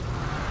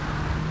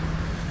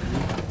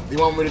 You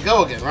want me to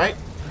go again, right?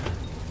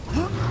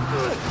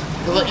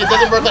 Because it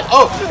doesn't work like.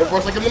 Oh, it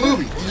works like in the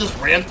movie. You just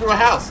ran through a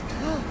house.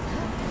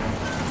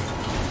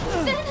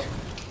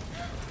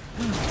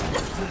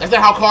 That's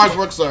not how cars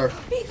work, sir.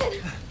 Ethan,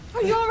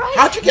 are you alright?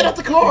 How'd you get out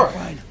the car?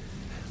 Fine.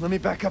 Let me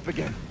back up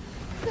again.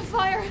 The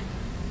fire.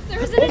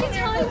 There isn't any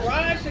time.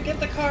 Garage to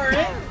get the car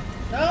in?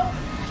 No?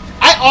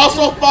 I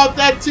also thought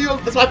that too.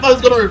 That's why I thought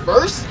it was gonna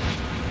reverse.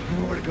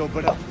 Nowhere to go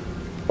but up.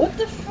 What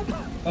the fuck?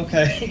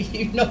 Okay,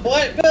 you know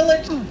what,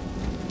 Village?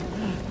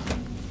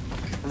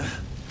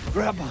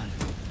 Grab on.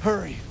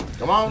 Hurry.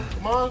 Come on.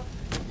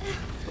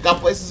 We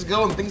got places to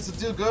go and things to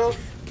do, girl.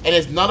 And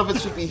it's none of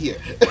it should be here.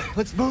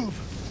 Let's move.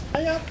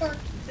 Hey,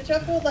 did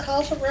y'all build the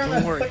house around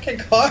Don't a worry. fucking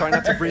car? Try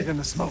not to breathe in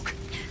the smoke.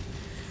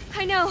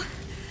 I know.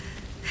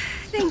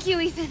 Thank you,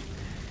 Ethan.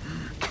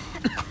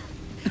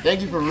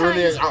 Thank you for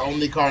ruining our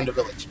only car in the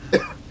village.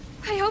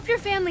 I hope your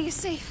family is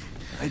safe.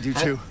 I do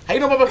too. How you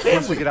know about my Once we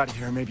family? get out of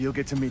here, maybe you'll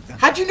get to meet them.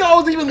 How'd you know I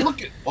was even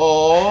looking?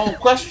 Oh,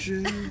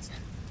 questions.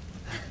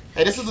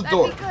 Hey, this is the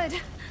door. That'd be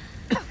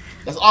good.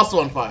 That's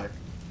also on fire.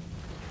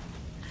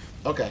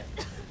 Okay.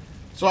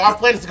 So our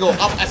plan is to go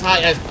up as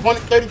high as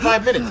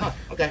 35 minutes, huh?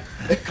 Okay.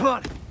 Come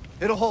on.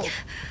 It'll hold.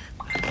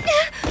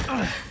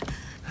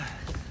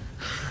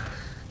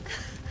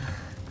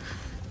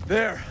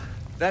 There.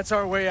 That's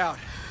our way out.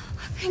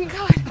 Thank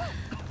God.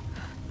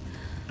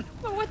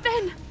 But what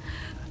then?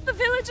 The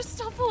village is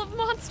still full of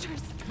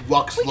monsters.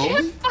 Walk We slowly?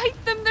 can't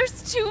fight them.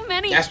 There's too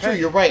many. That's true,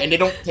 you're right. And they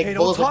don't take Hey,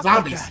 bullets don't like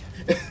talk zombies.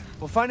 like that.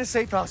 We'll find a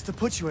safe house to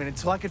put you in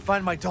until I can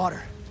find my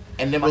daughter.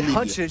 And then My we'll leave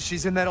hunch you. is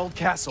she's in that old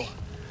castle.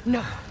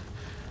 No.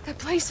 That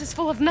place is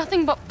full of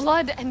nothing but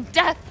blood and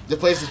death. The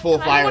place is full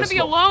of I fire don't want and to be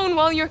smoke. alone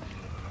while you're...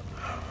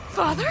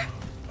 Father?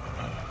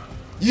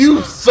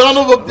 You son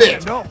of a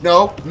bitch! No.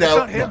 No. That's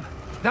not him.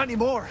 Not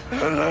anymore. He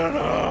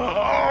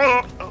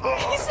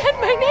said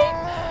my name.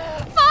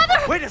 Father!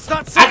 Wait, it's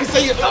not I can safe.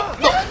 say you. No.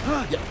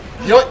 Yeah.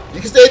 You know what?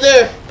 You can stay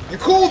there. You're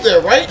cool there,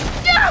 right?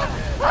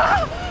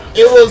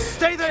 It was.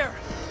 Stay there.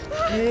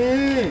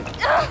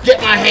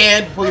 Get my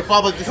hand before your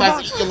father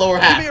decides to eat your lower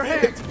Give me your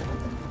half. hand.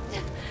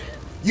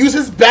 Use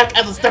his back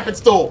as a stepping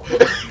stool.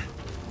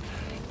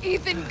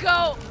 Ethan,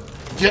 go.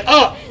 Get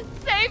up.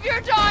 Save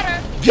your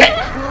daughter. Get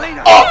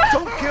Elena, up.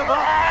 don't give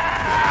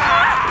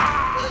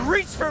up.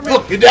 Reach for me.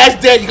 Look, your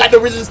dad's dead. You got no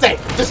reason to stay.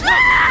 Just.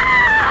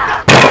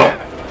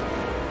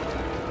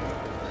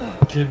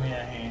 Give me a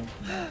hand.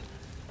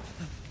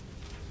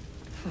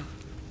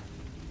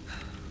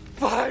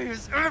 Why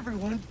is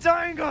everyone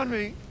dying on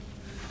me?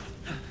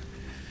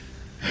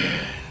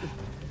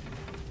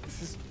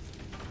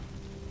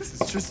 This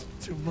is just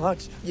too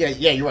much. Yeah,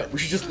 you're right. We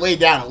should just lay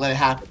down and let it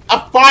happen.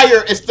 A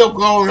fire is still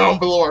going on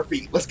below our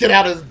feet. Let's get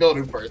out of this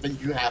building first, then you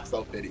can have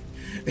self-pity.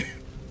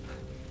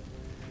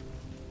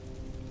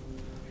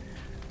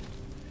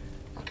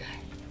 Okay.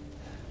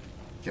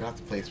 Get out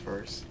the place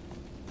first.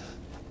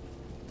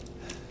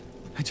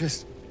 I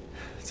just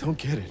don't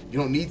get it. You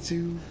don't need to.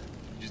 You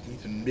just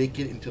need to make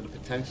it into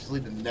potentially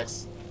the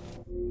next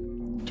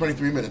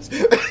 23 minutes.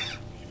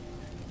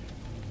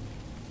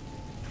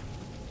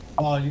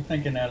 Oh, you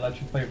thinking that let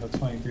you play for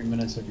 23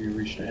 minutes if you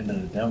reach the end of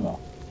the demo?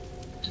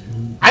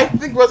 I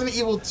think Resident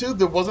Evil 2,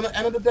 there wasn't an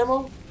end of the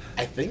demo.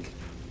 I think.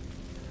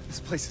 This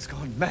place has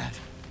gone mad.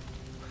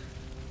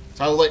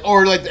 So I was like,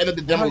 or like the end of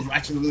the demo was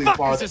actually really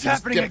far. Is this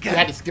happening again? You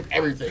had to skip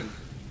everything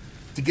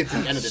to get to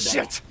the end of the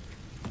demo. Shit.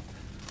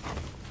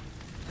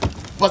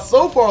 But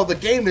so far, the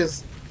game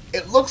is,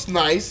 it looks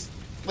nice.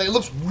 Like, it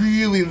looks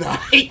really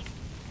nice.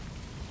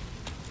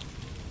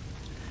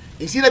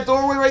 You see that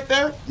doorway right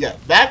there? Yeah,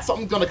 that's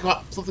something gonna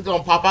pop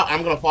out. And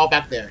I'm gonna fall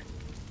back there.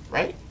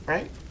 Right?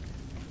 Right?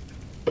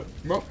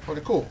 Nope.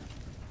 Okay, cool.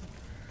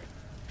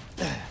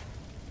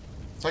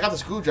 So I got the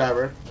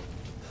screwdriver.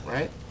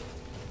 Right?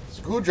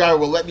 Screwdriver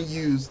will let me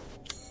use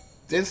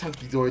this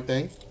hunky dory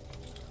thing.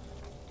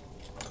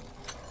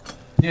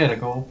 Yeah, to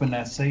go open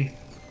that safe.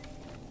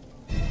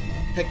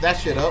 Pick that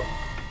shit up.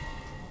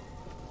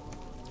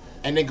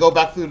 And then go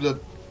back through the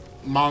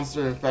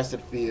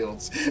monster-infested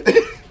fields.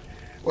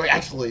 Wait,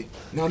 actually,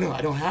 no,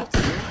 I don't have to.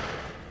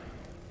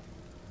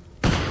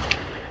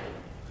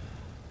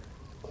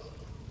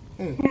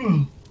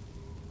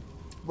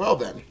 Well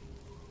then.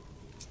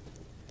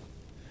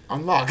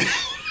 Unlock.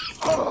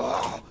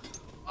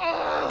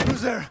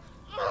 Who's there?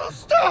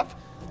 Stop!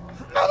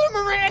 Mother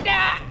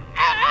Miranda!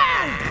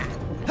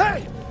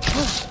 Hey!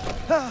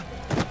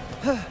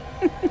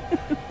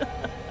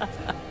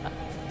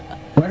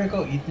 Where'd it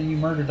go, Ethan? You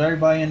murdered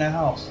everybody in the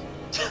house.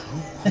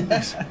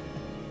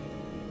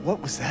 What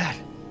was that?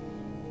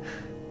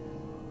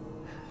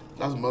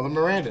 That was Mother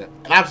Miranda.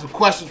 And I have some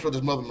questions for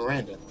this Mother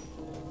Miranda.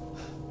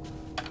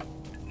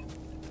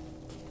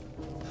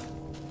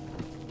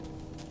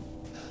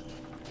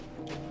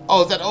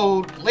 Oh, it's that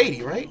old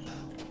lady, right?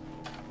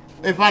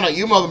 Let me find out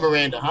you Mother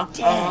Miranda, huh?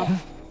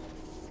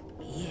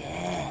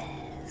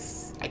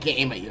 Yes. I can't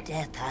aim at you.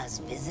 Death has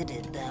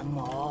visited them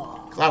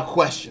all. 'Cause I have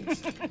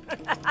questions.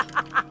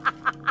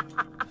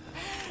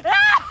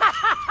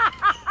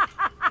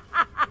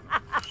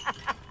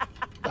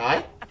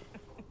 Die?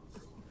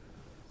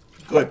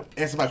 Good.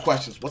 Answer my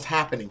questions. What's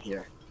happening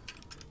here?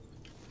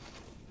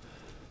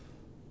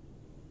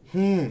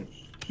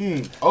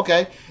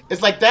 Okay.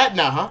 It's like that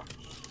now, huh?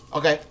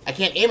 Okay. I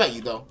can't aim at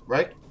you, though,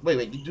 right?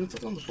 Wait. You doing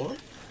something on the floor?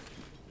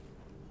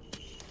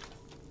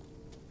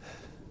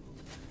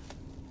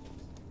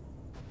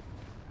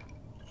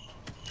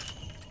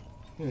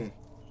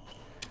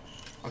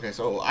 Okay,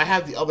 so I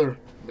have the other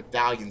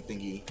medallion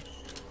thingy.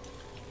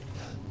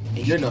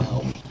 And you're no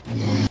help.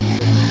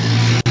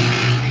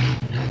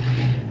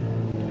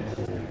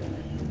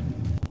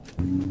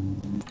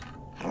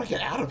 How do I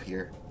get out of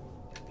here?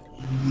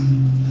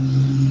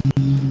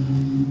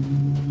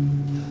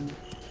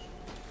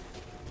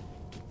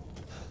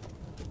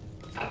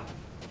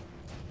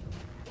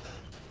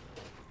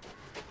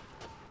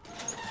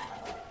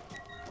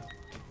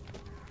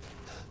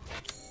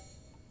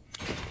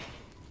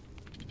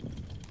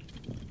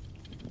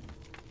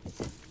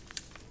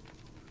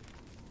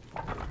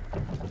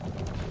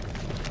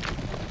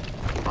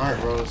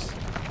 Alright, Rose.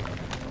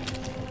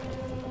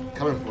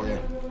 Coming for you.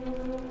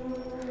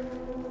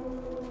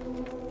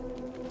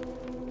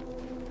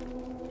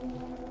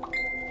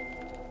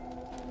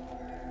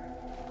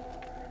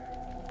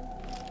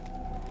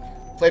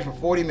 Played for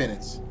 40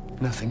 minutes.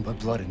 Nothing but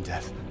blood and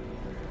death.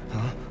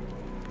 Huh?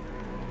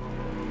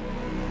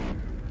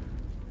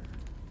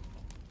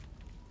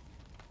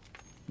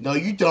 No,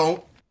 you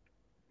don't.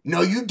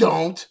 No, you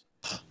don't.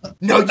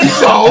 No, you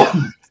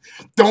don't.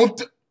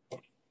 Don't.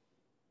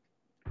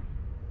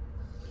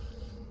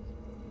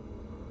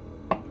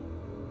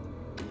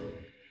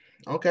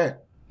 Okay.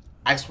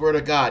 I swear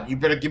to God, you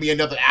better give me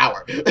another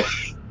hour.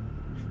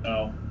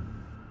 No.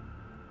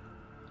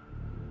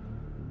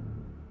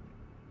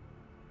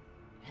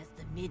 As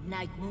the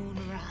midnight moon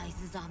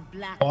rises on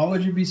black. Why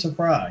would you be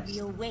surprised? We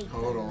await the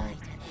Hold on. light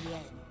at the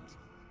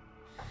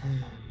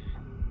end.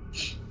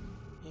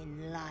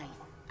 In life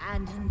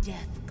and in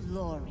death,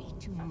 glory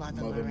to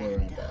Mother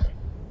Miranda.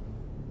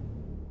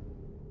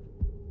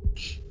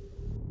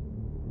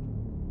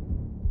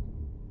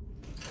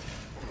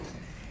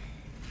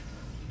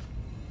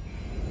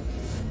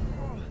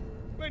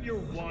 When you're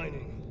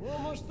whining, we're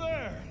almost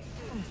there.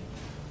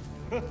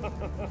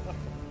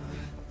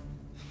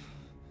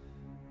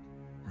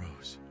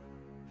 Rose,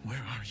 where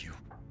are you?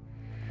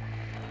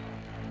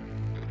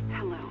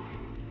 Hello.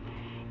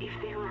 If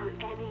there are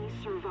any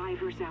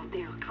survivors out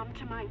there, come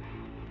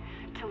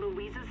to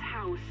Louisa's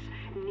house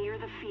near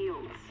the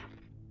fields.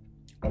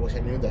 I wish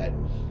I knew that,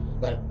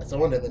 but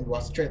someone didn't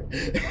watch the trailer.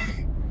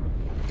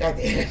 God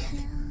damn.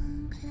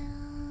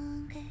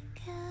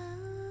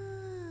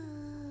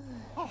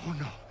 Oh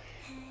no,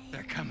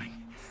 they're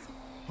coming.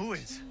 Who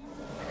is?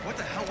 What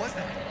the hell was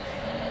that?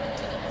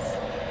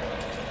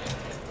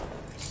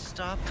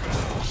 Stop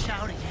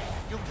shouting.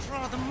 You'll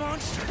draw the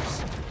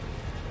monsters.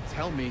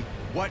 Tell me,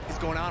 what is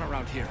going on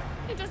around here?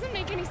 It doesn't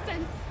make any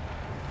sense.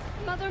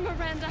 Mother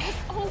Miranda has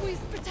always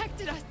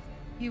protected us.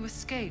 You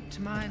escaped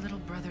my little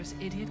brother's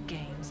idiot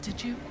games,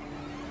 did you?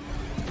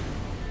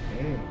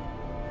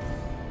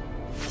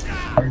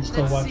 Are you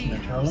still Let's watching see the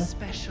how trailer?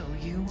 special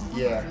you are.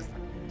 Yeah.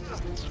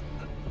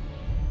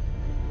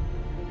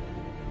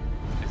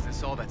 Is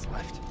this all that's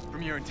left?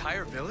 From your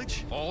entire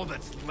village? All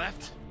that's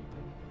left?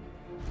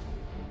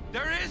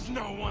 There is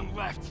no one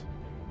left!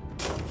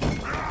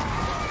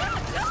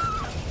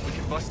 We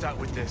can bust out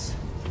with this.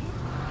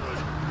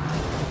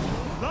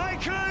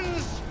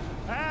 Lycans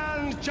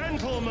and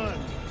gentlemen,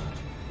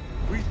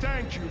 we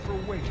thank you for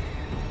waiting.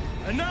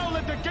 And now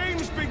let the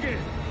games begin!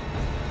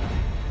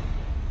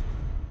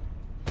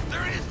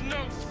 There is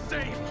no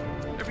safe!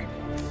 Every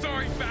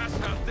sorry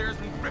bastard out there has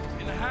been ripped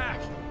in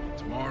half.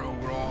 Tomorrow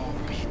we'll all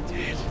be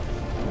dead.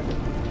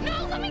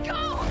 No, let me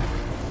go!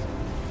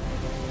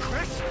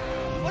 Chris?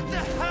 What the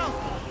hell?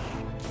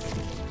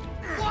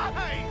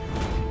 Why?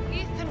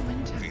 Ethan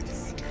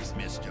Winters.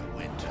 Mr.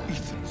 Winter.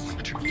 Ethan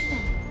Winter.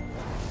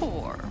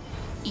 Poor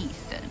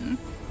Ethan.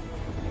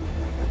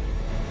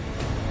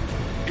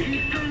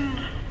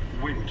 Ethan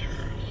Winters.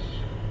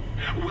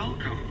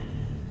 Welcome.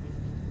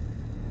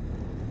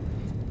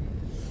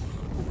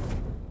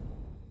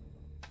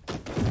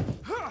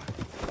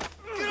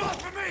 Get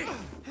off of me!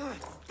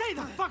 Stay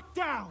the fuck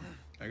down!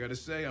 I gotta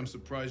say, I'm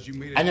surprised you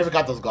made it. I never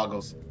got those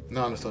goggles.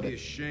 No, I understood It'd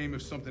be it. a shame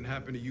if something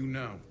happened to you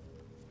now.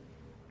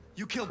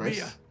 You killed Chris?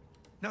 Mia.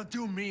 Now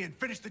do me and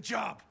finish the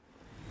job.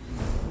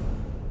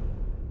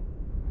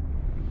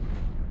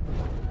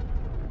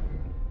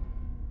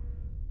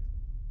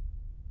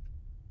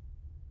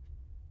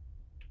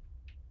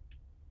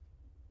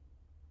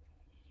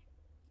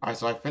 Alright,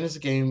 so I finished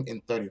the game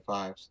in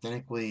 35. So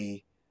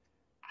technically,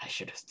 I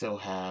should still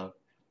have.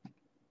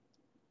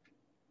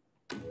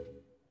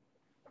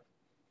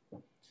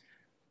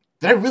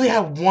 Did I really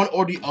have one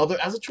or the other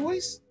as a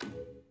choice?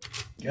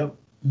 Yep,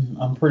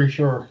 I'm pretty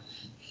sure.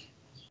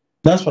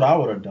 That's what I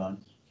would have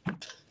done.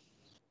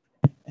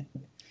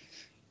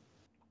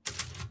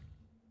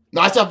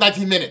 No, I still have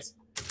 19 minutes.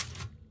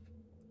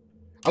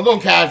 I'm going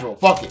casual.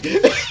 Fuck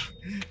it.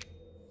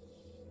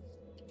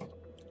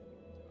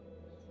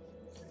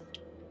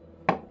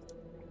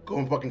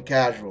 Going fucking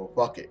casual.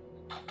 Fuck it.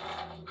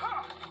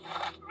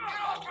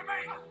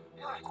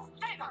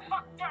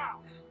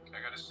 I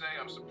gotta say,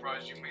 I'm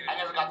surprised you made it. I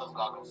never got those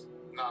goggles.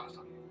 No, I'm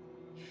sorry.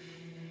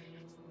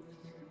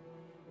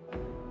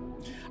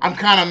 I'm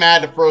kind of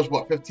mad the first,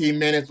 what, 15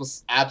 minutes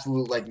was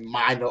absolute, like,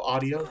 minor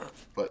audio,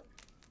 but...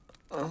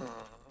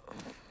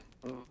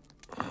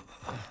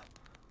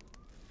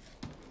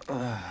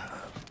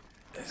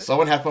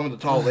 Someone had fun with the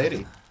tall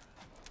lady.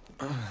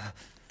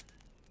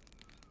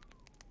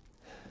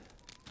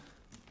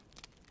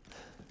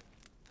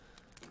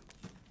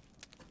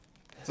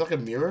 It's like a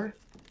mirror?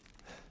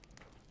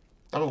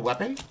 I have a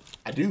weapon?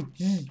 I do.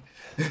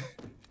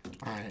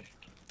 Alright.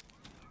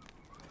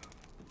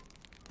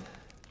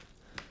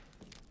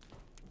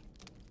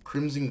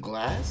 Crimson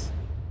glass?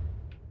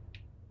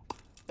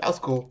 That was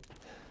cool.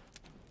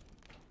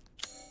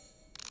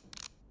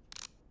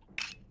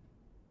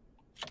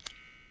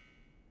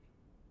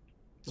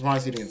 Just want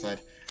to see the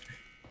inside.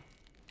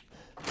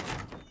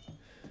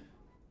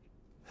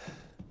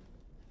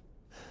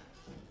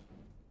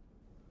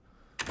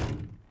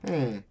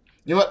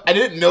 You know what? I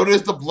didn't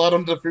notice the blood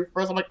on the fruit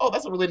first. I'm like, oh,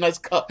 that's a really nice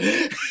cut.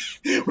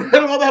 Where did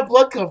all that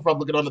blood come from?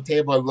 Looking on the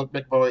table, I look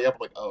back my way up. I'm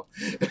like, oh,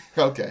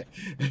 okay.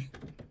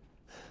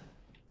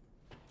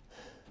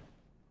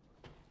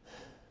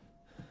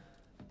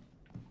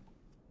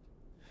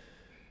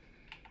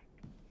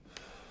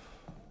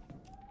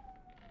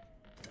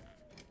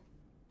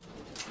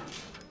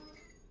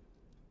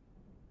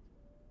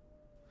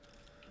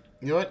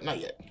 You know what? Not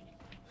yet.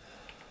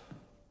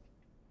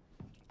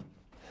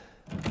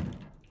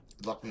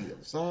 Lock on the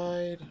other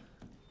side.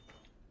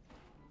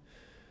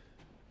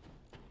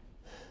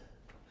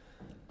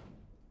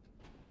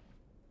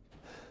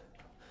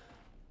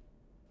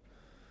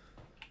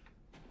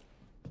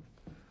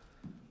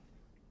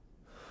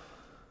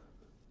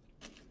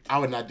 I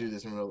would not do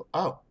this in real.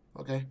 Oh,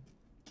 okay.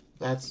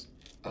 That's.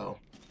 Oh.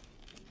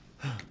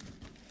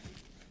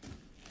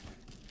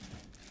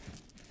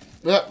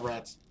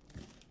 Rats.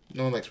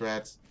 No one likes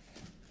rats.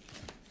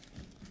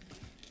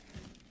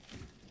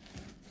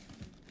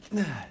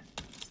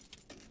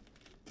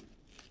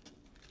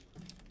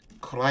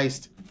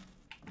 Christ.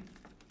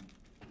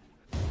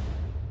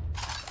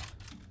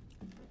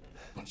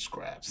 Bunch of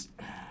scraps.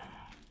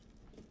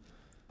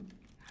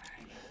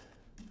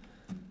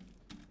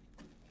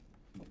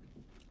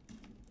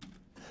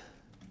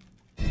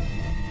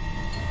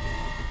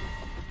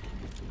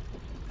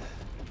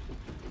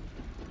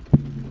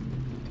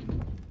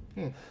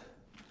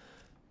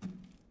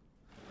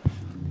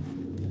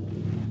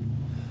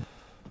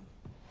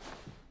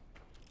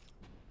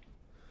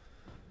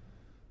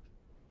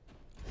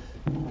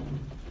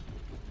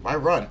 Why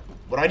run?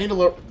 What I need to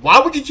learn? Why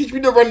would you teach me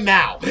to run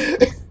now?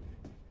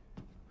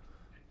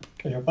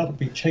 You're about to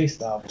be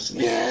chased out.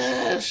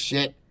 Yeah,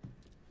 shit.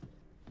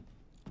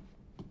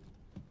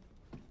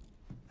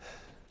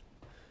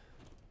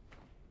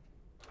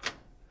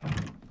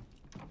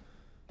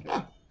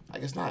 No, I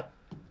guess not.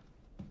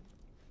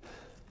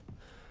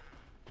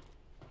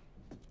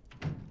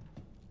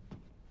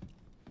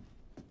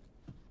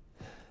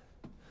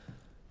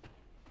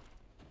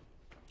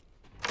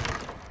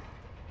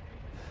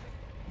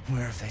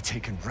 Where have they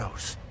taken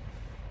Rose?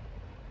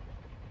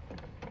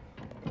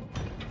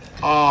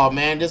 Oh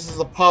man, this is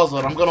a puzzle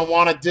and I'm gonna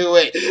want to do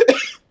it.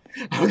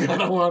 I'm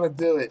gonna want to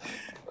do it.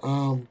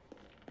 Alright,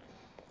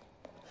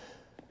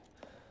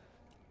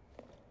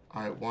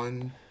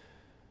 1,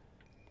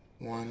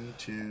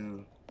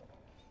 2,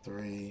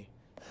 3,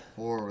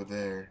 4 over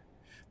there.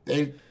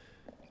 The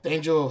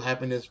Angel of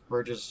Happiness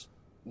Burgess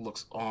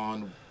looks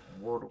on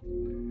Wordle.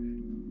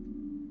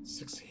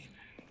 16.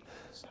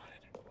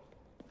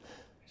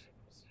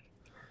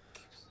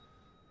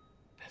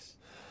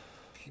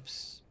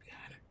 Keeps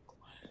behind a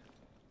client.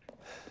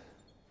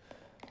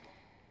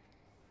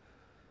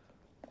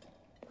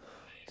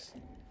 Nice.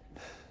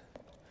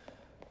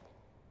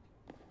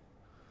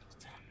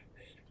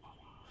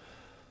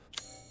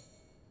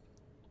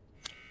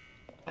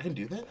 I can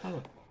do that?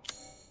 How?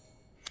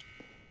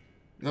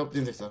 Nope,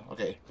 didn't think so.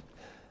 Okay.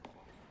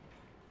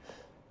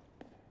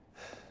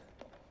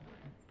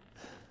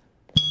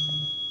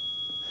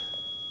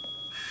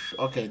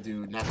 Okay,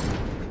 dude, not.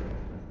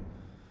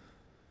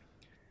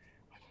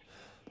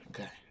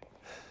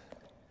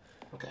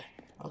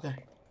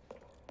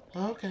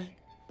 Okay.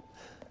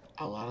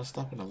 A lot of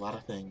stuff and a lot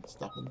of things.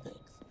 Stuff and things.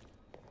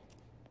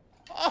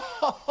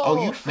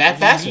 Oh, you fat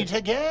bastard. Meet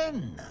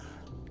again.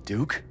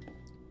 Duke,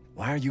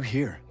 why are you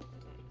here?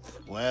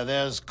 Where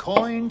there's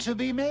coin to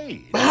be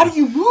made. But how do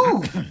you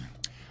move?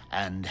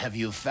 And have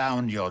you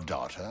found your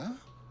daughter?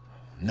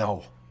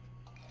 No.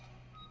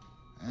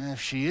 If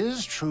she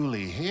is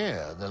truly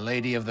here, the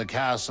lady of the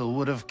castle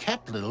would have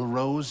kept little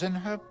Rose in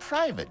her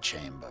private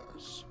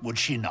chambers, would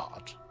she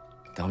not?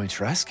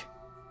 Dimitrescu?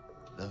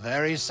 The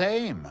very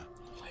same.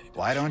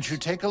 Why don't you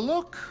take a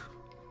look?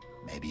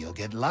 Maybe you'll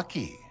get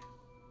lucky.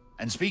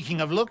 And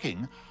speaking of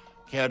looking,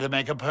 care to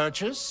make a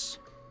purchase?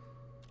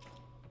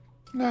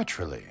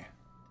 Naturally.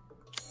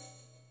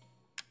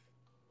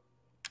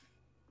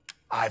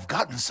 I've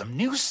gotten some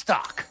new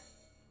stock.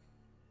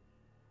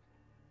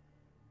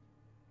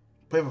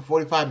 Play for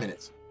 45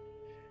 minutes.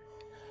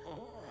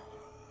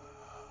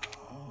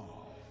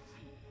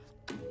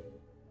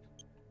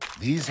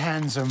 These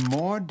hands are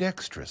more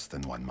dexterous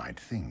than one might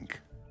think.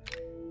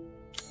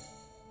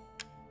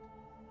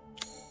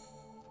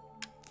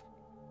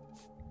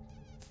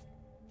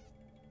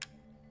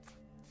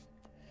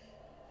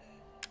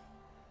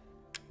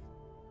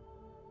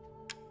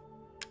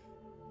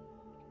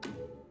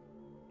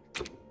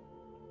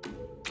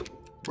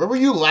 Where were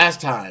you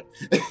last time?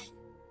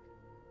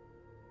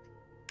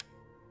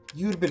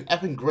 You'd have been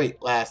effing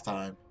great last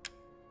time.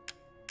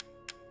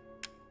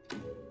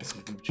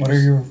 What are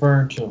you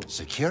referring to?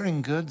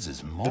 Securing goods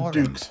is more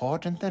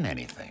important than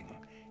anything.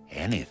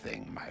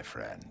 Anything, my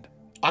friend.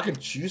 I can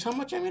choose how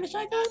much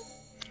ammunition I got?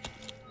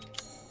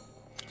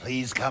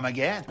 Please come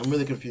again. I'm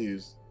really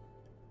confused.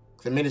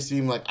 Cause it made it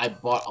seem like I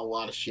bought a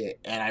lot of shit,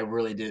 and I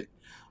really did.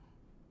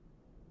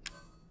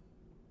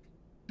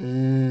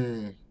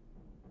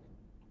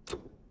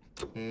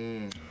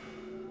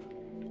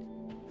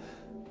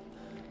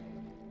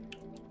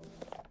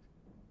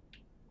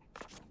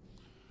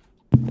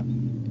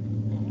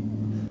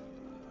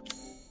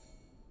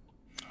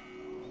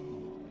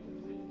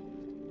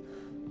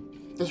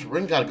 This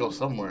ring gotta go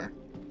somewhere.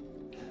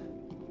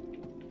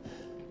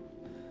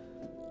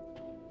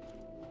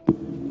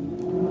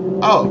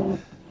 Oh,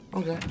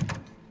 okay.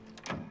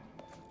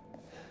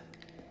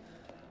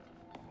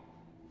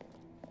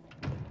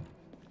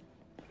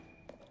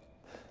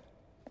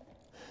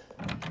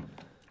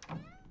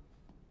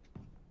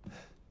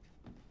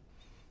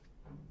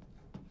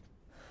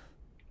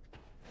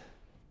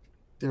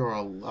 There are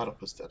a lot of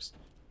footsteps.